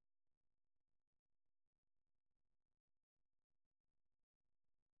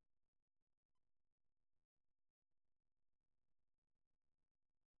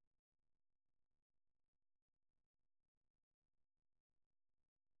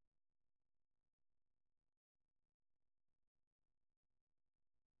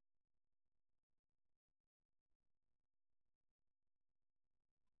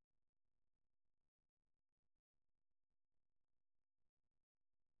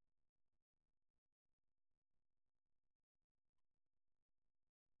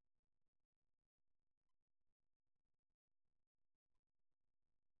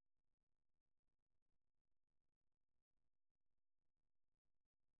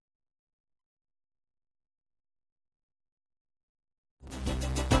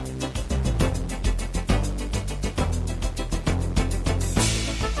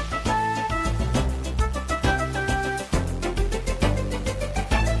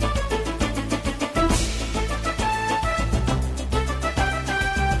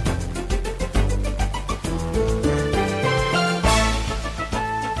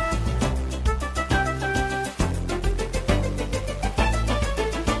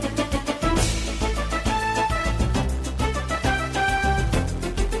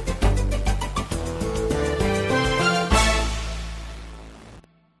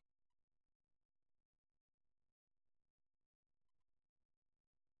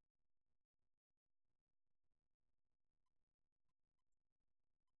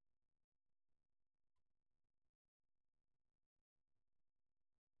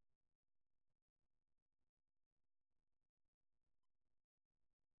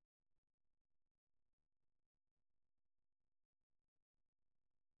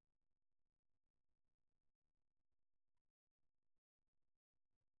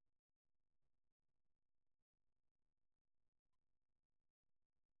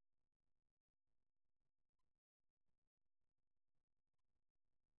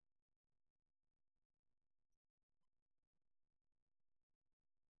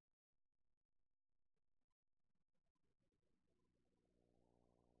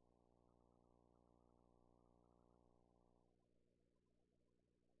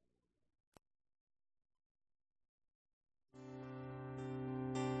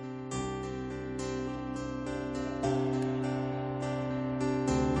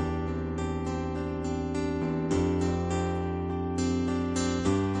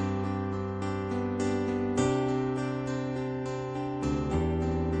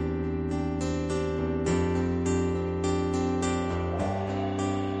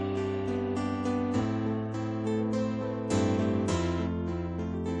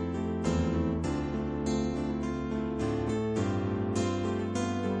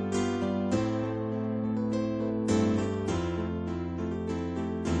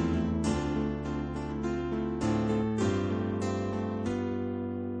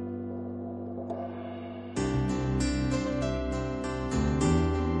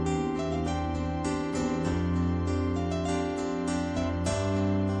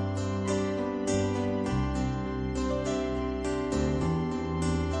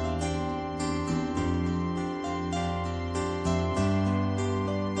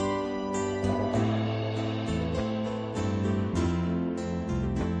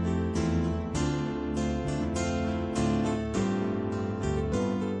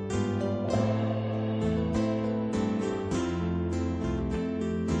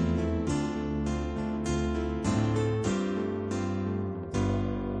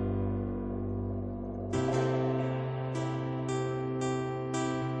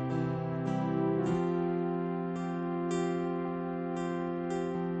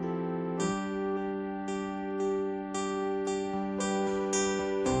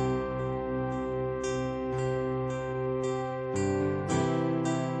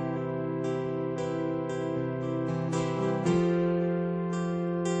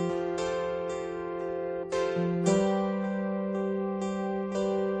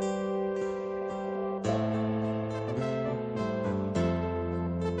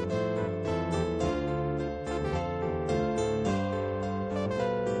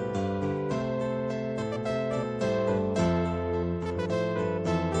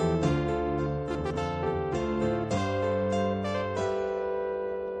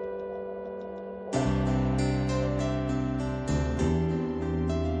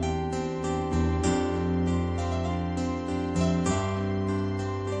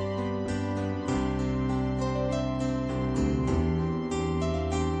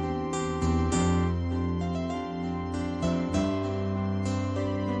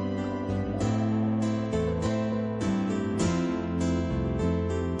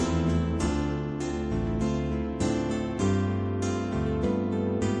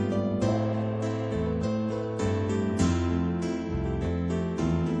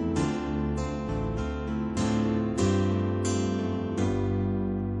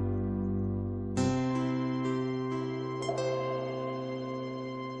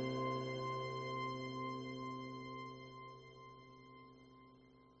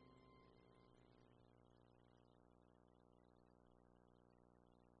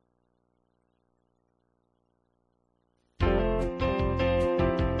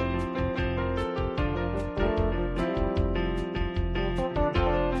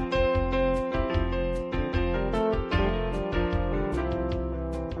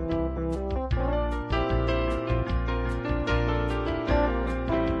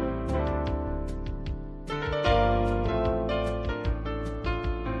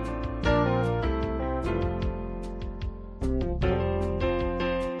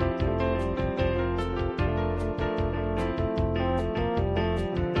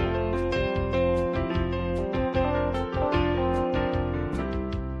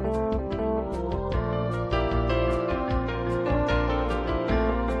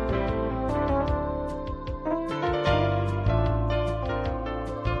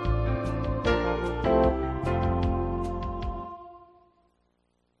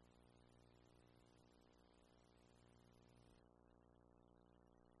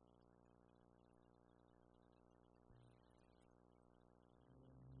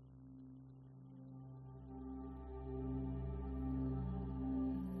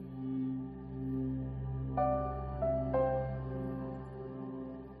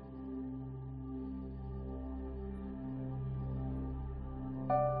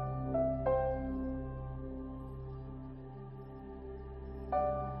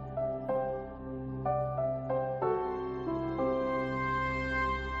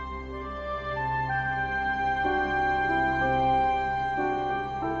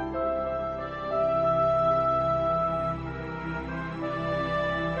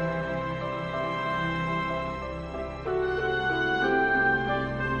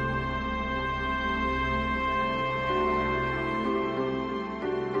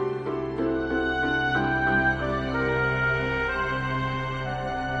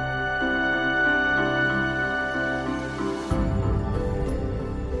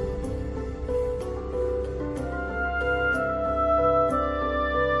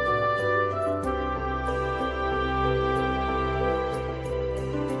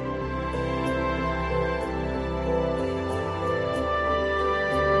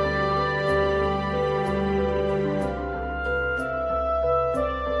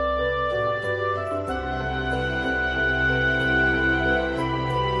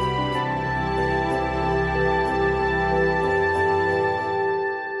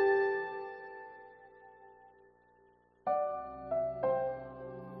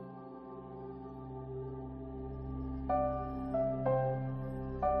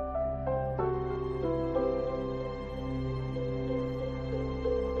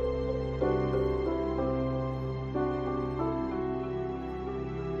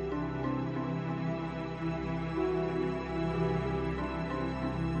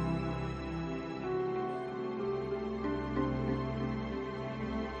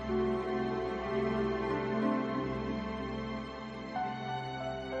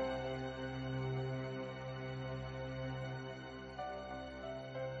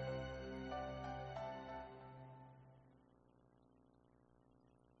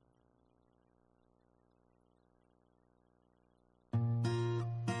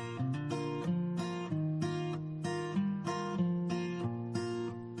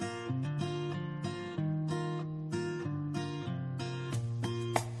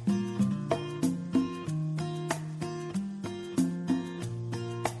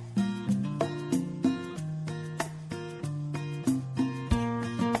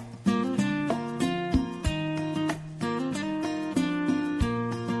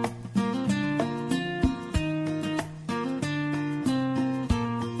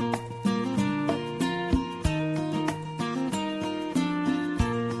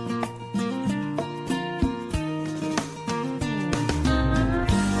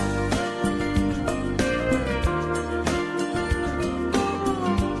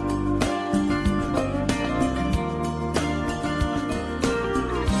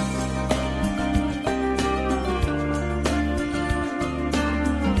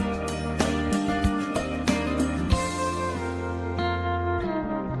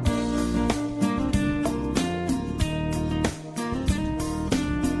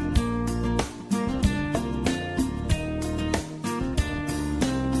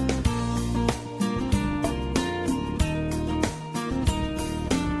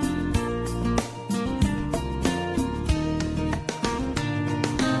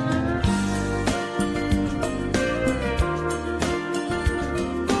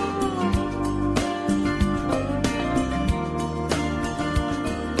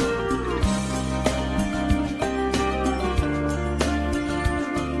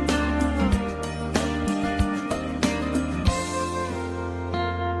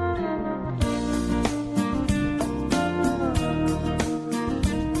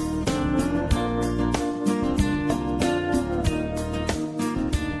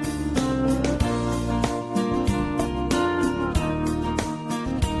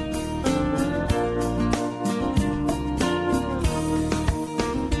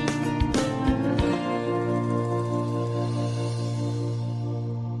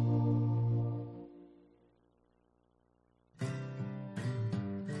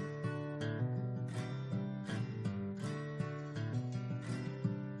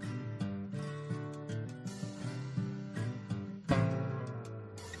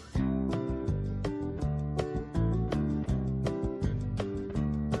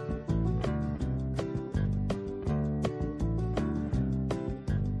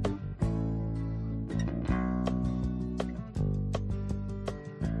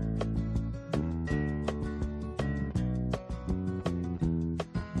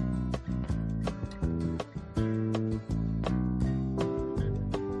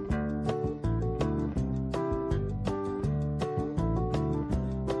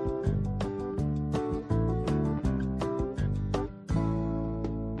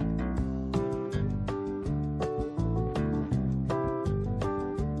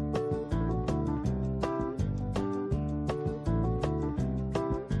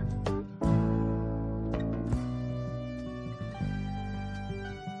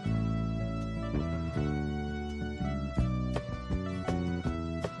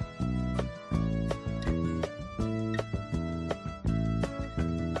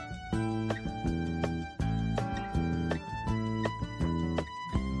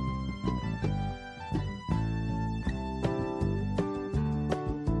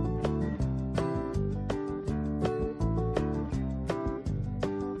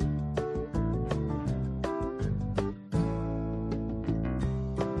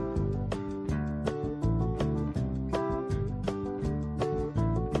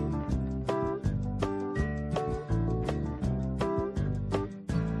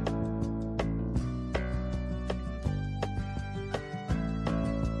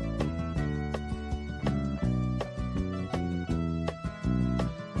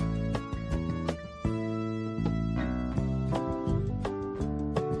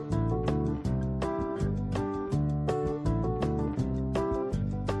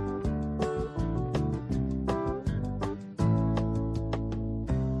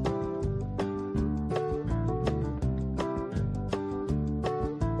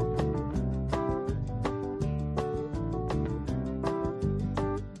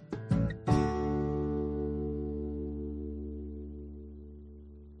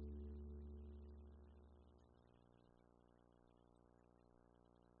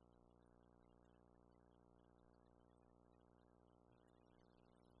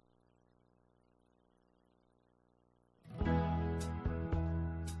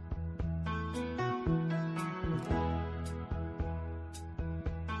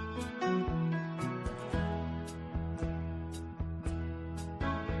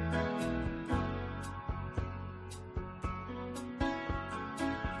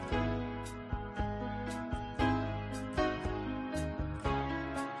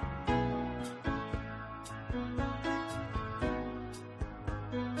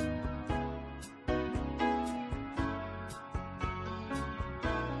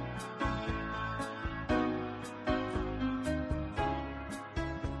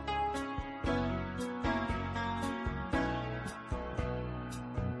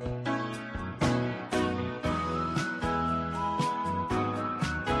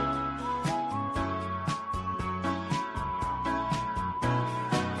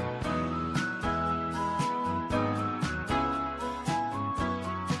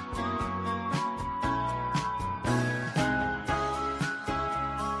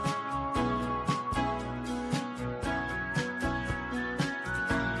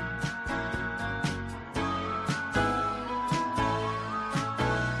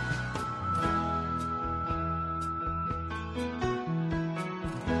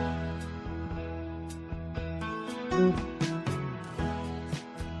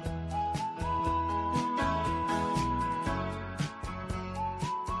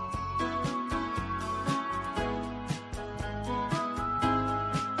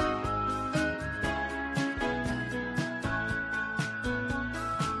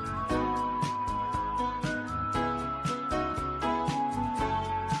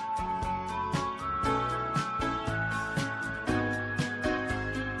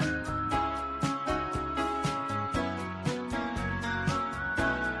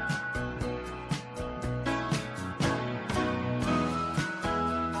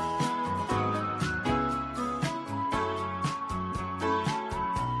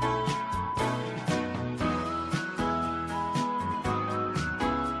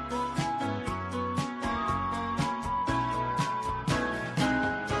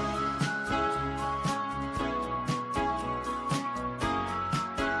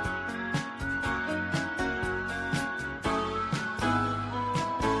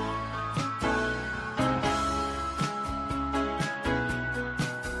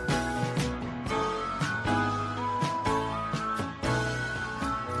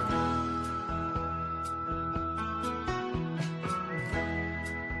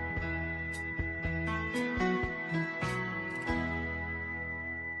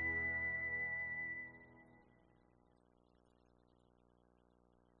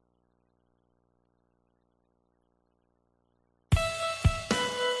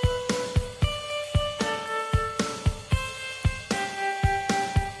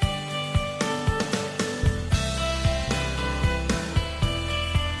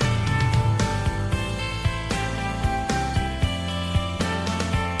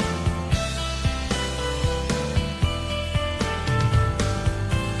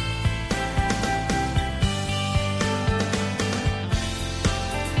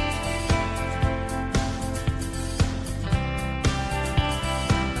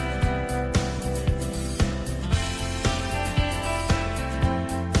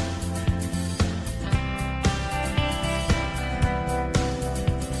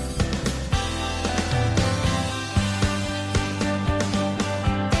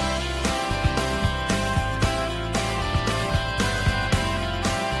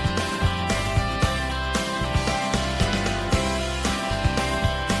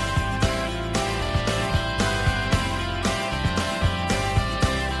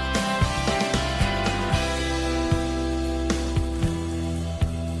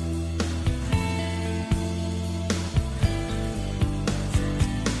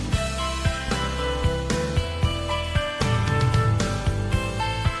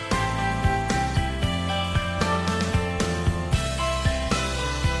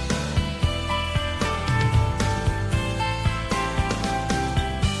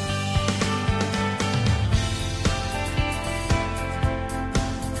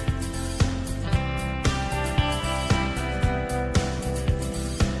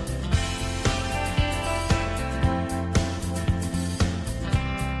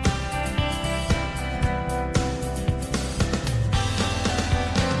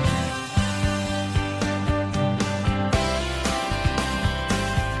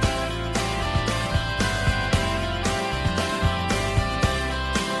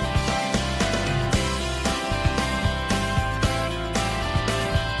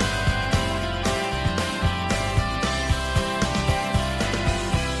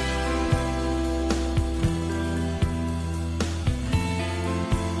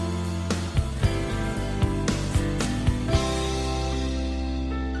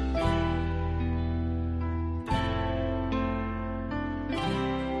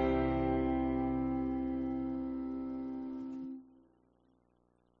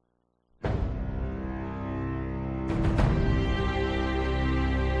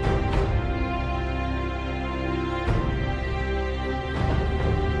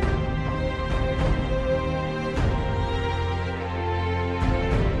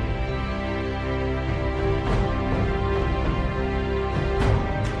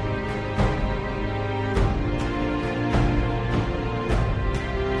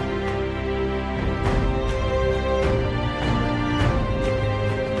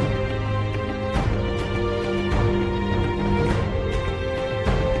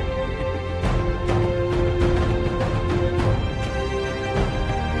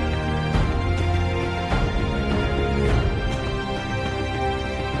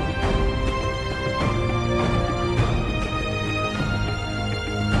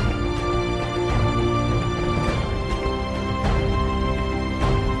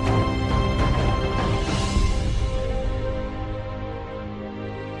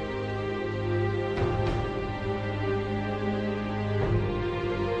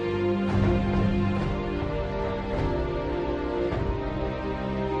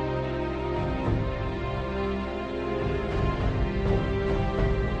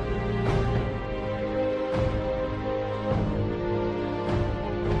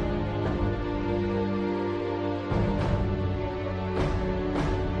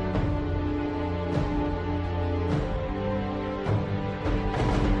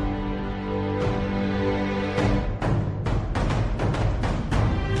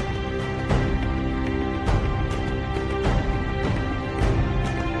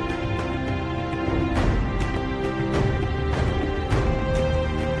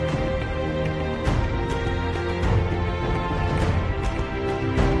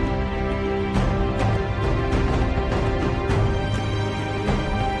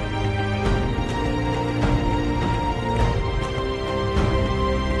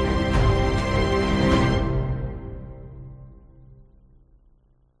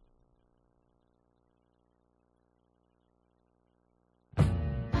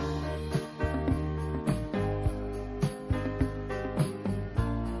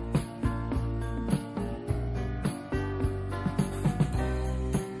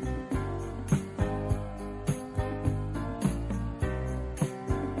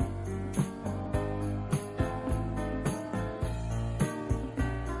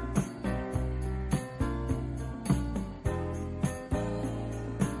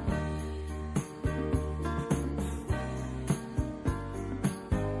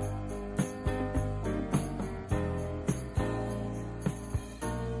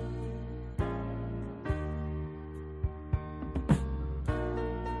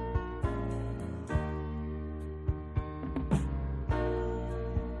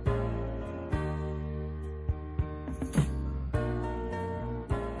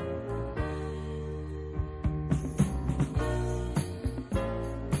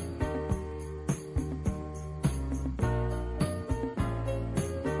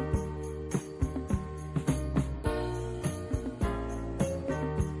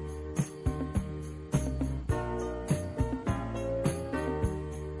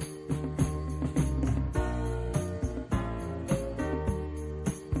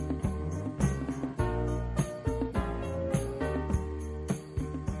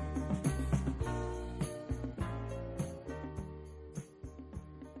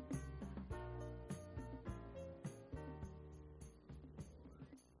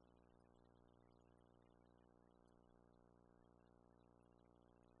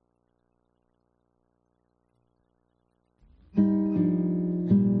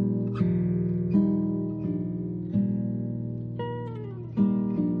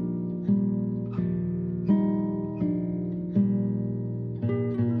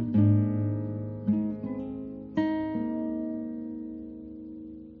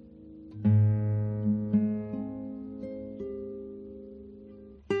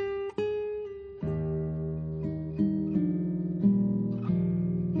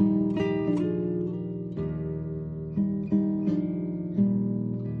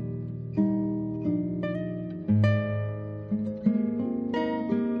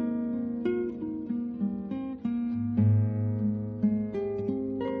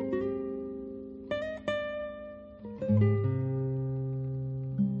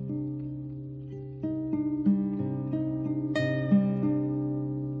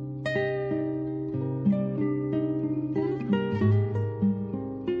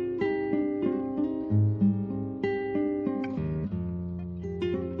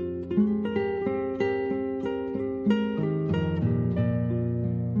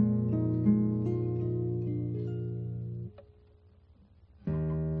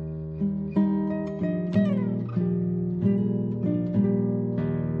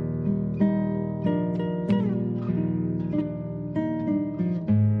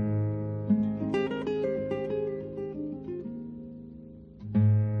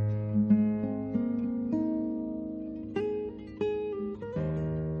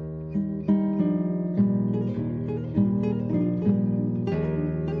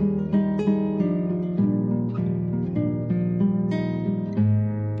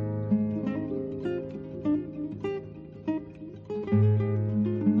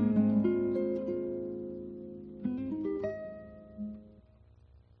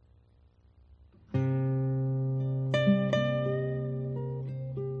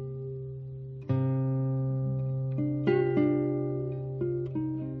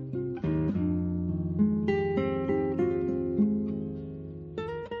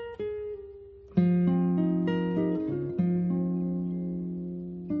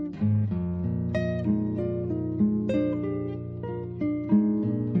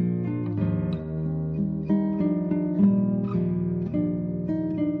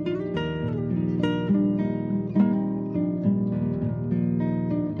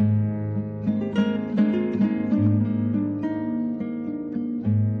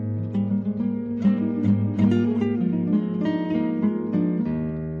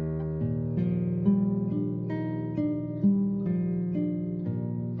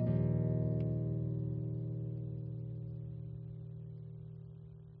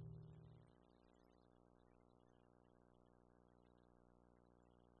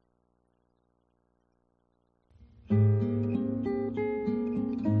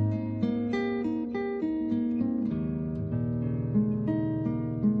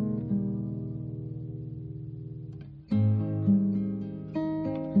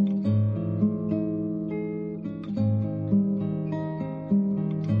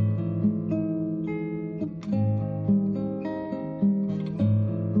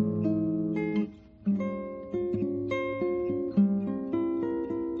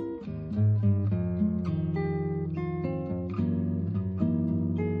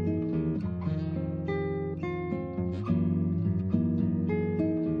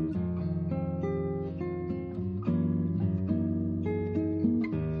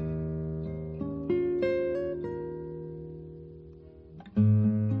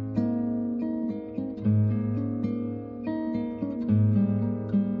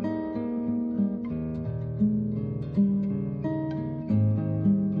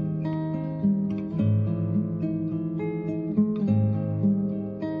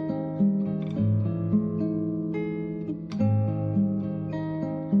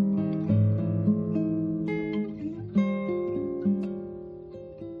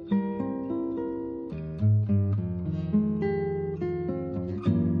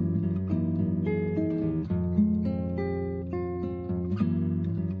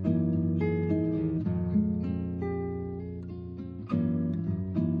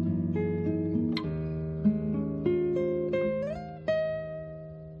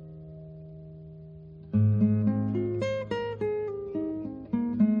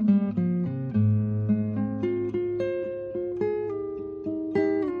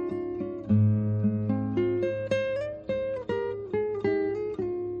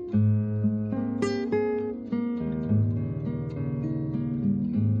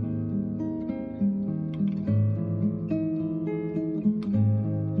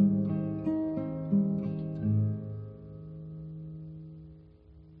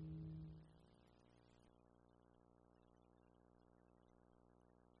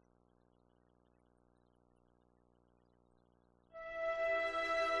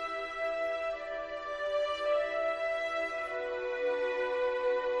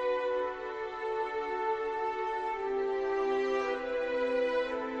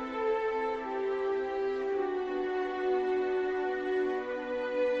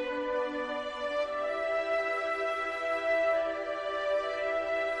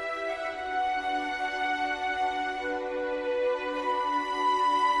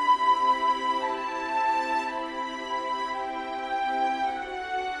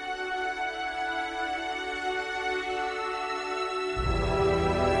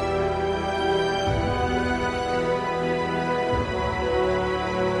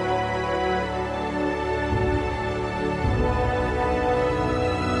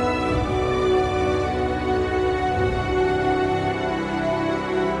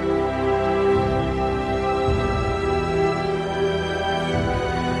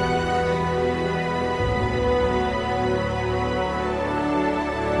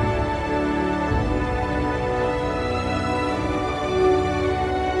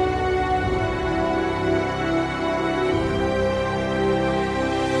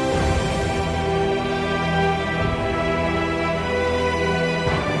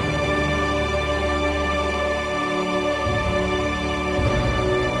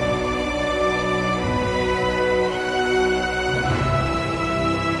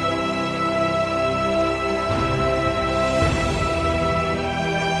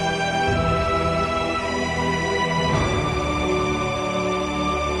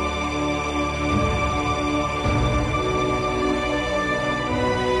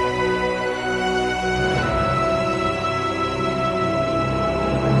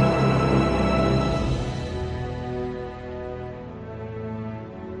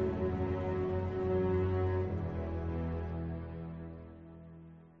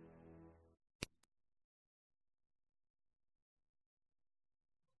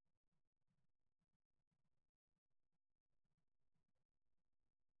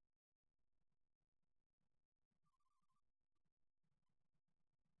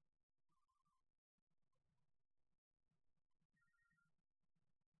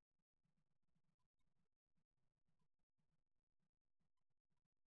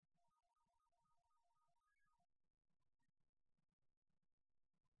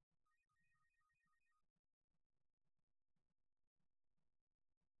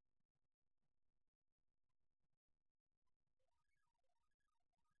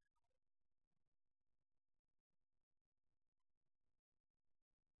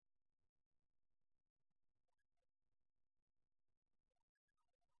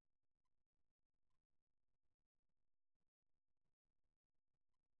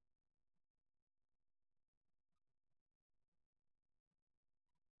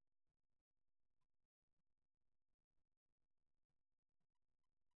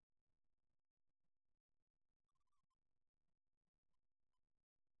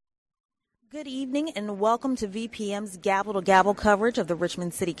 Good evening and welcome to VPM's Gavel to Gavel coverage of the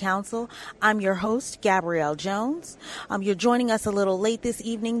Richmond City Council. I'm your host, Gabrielle Jones. You're joining us a little late this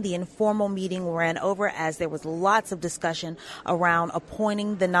evening. The informal meeting ran over as there was lots of discussion around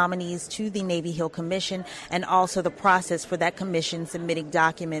appointing the nominees to the Navy Hill Commission and also the process for that commission submitting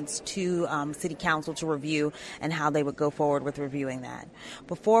documents to City Council to review and how they would go forward with reviewing that.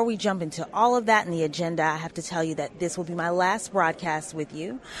 Before we jump into all of that in the agenda, I have to tell you that this will be my last broadcast with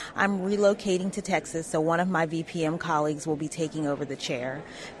you. I'm relocating to Texas, so one of my VPM colleagues will be taking over the chair.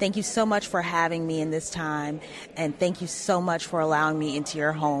 Thank you so much for having me in this time, and thank you so much for allowing me into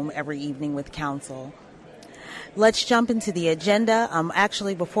your home every evening with council. Let's jump into the agenda.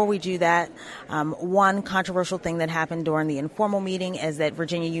 Actually, before we do that, one controversial thing that happened during the informal meeting is that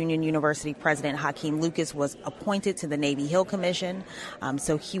Virginia Union University President Hakeem Lucas was appointed to the Navy Hill Commission.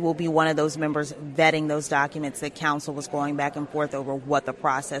 So he will be one of those members vetting those documents that council was going back and forth over what the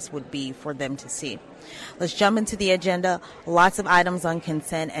process would be for them to see. Let's jump into the agenda. Lots of items on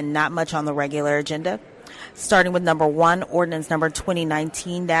consent and not much on the regular agenda. Starting with number 1, ordinance number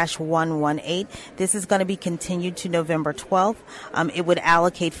 2019-118. This is going to be continued to November 12th. It would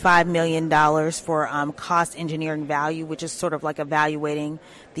allocate $5 million for cost engineering value, which is sort of like evaluating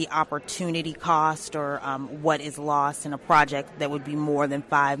the opportunity cost or what is lost in a project that would be more than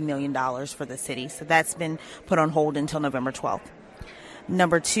 $5 million for the city. So that's been put on hold until November 12th.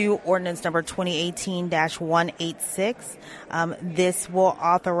 Number 2, ordinance number 2018-186. This will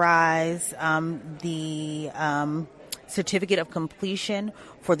authorize the certificate of completion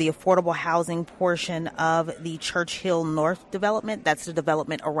for the affordable housing portion of the Churchill North development. That's the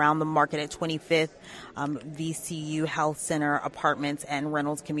development around the market at 25th, VCU Health Center, apartments, and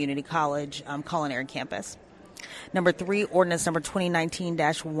Reynolds Community College culinary campus. Number 3, ordinance number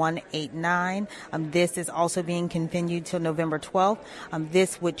 2019-189. This is also being continued till November 12th.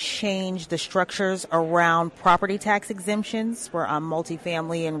 This would change the structures around property tax exemptions for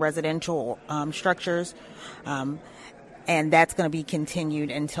multifamily and residential structures. And that's going to be continued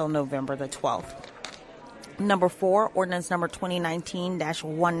until November the 12th. Number 4, ordinance number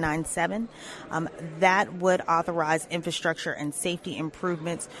 2019-197. That would authorize infrastructure and safety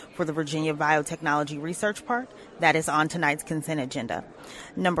improvements for the Virginia Biotechnology Research Park. That is on tonight's consent agenda.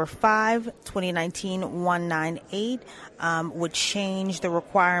 Number 5, 2019-198, would change the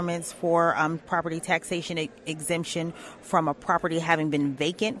requirements for property taxation exemption from a property having been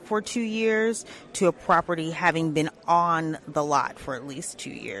vacant for 2 years to a property having been on the lot for at least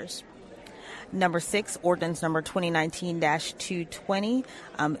 2 years. Number 6, ordinance number 2019-220.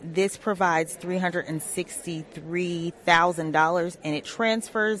 This provides $363,000 and it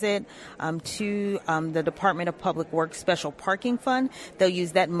transfers it to the Department of Public Works Special Parking Fund. They'll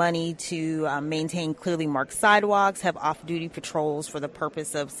use that money to maintain clearly marked sidewalks, have off-duty patrols for the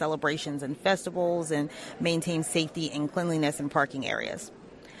purpose of celebrations and festivals, and maintain safety and cleanliness in parking areas.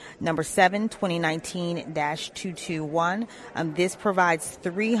 Number 7, 2019-221. This provides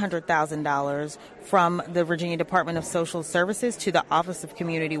 $300,000 from the Virginia Department of Social Services to the Office of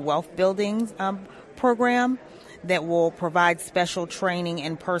Community Wealth Buildings program that will provide special training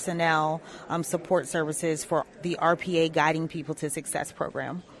and personnel support services for the RPA Guiding People to Success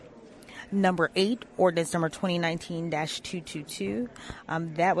program. Number 8, ordinance number 2019-222.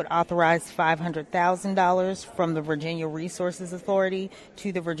 That would authorize $500,000 from the Virginia Resources Authority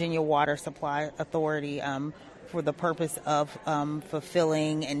to the Virginia Water Supply Authority for the purpose of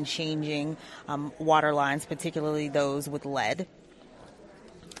fulfilling and changing water lines, particularly those with lead.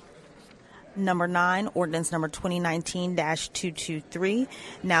 Number 9, ordinance number 2019-223.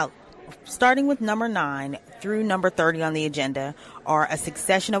 Now, starting with number 9 through number 30 on the agenda are a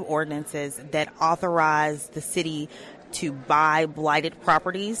succession of ordinances that authorize the city to buy blighted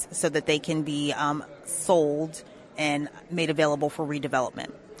properties so that they can be sold and made available for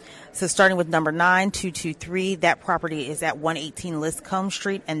redevelopment. So starting with number 9, 223, that property is at 118 Liscombe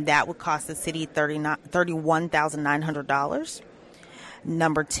Street, and that would cost the city $31,900.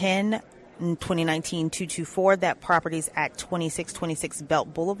 Number 10, 2019-224, that property's at 2626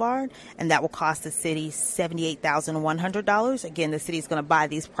 Belt Boulevard, and that will cost the city $78,100. Again, the city is going to buy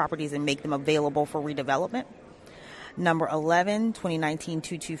these properties and make them available for redevelopment. Number 11,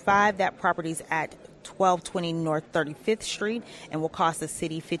 2019-225, that property's at 1220 North 35th Street and will cost the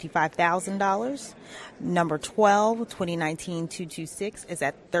city $55,000. Number 12, 2019-226, is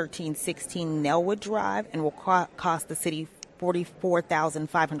at 1316 Nelwood Drive and will cost the city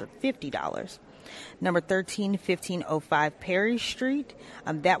 $44,550. Number 13, 1505 Perry Street,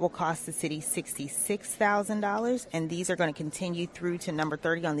 that will cost the city $66,000, and these are going to continue through to number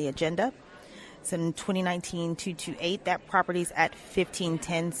 30 on the agenda. It's in 2019-228. That property's at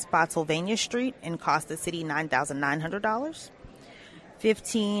 1510 Spotsylvania Street and cost the city $9,900.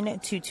 15-228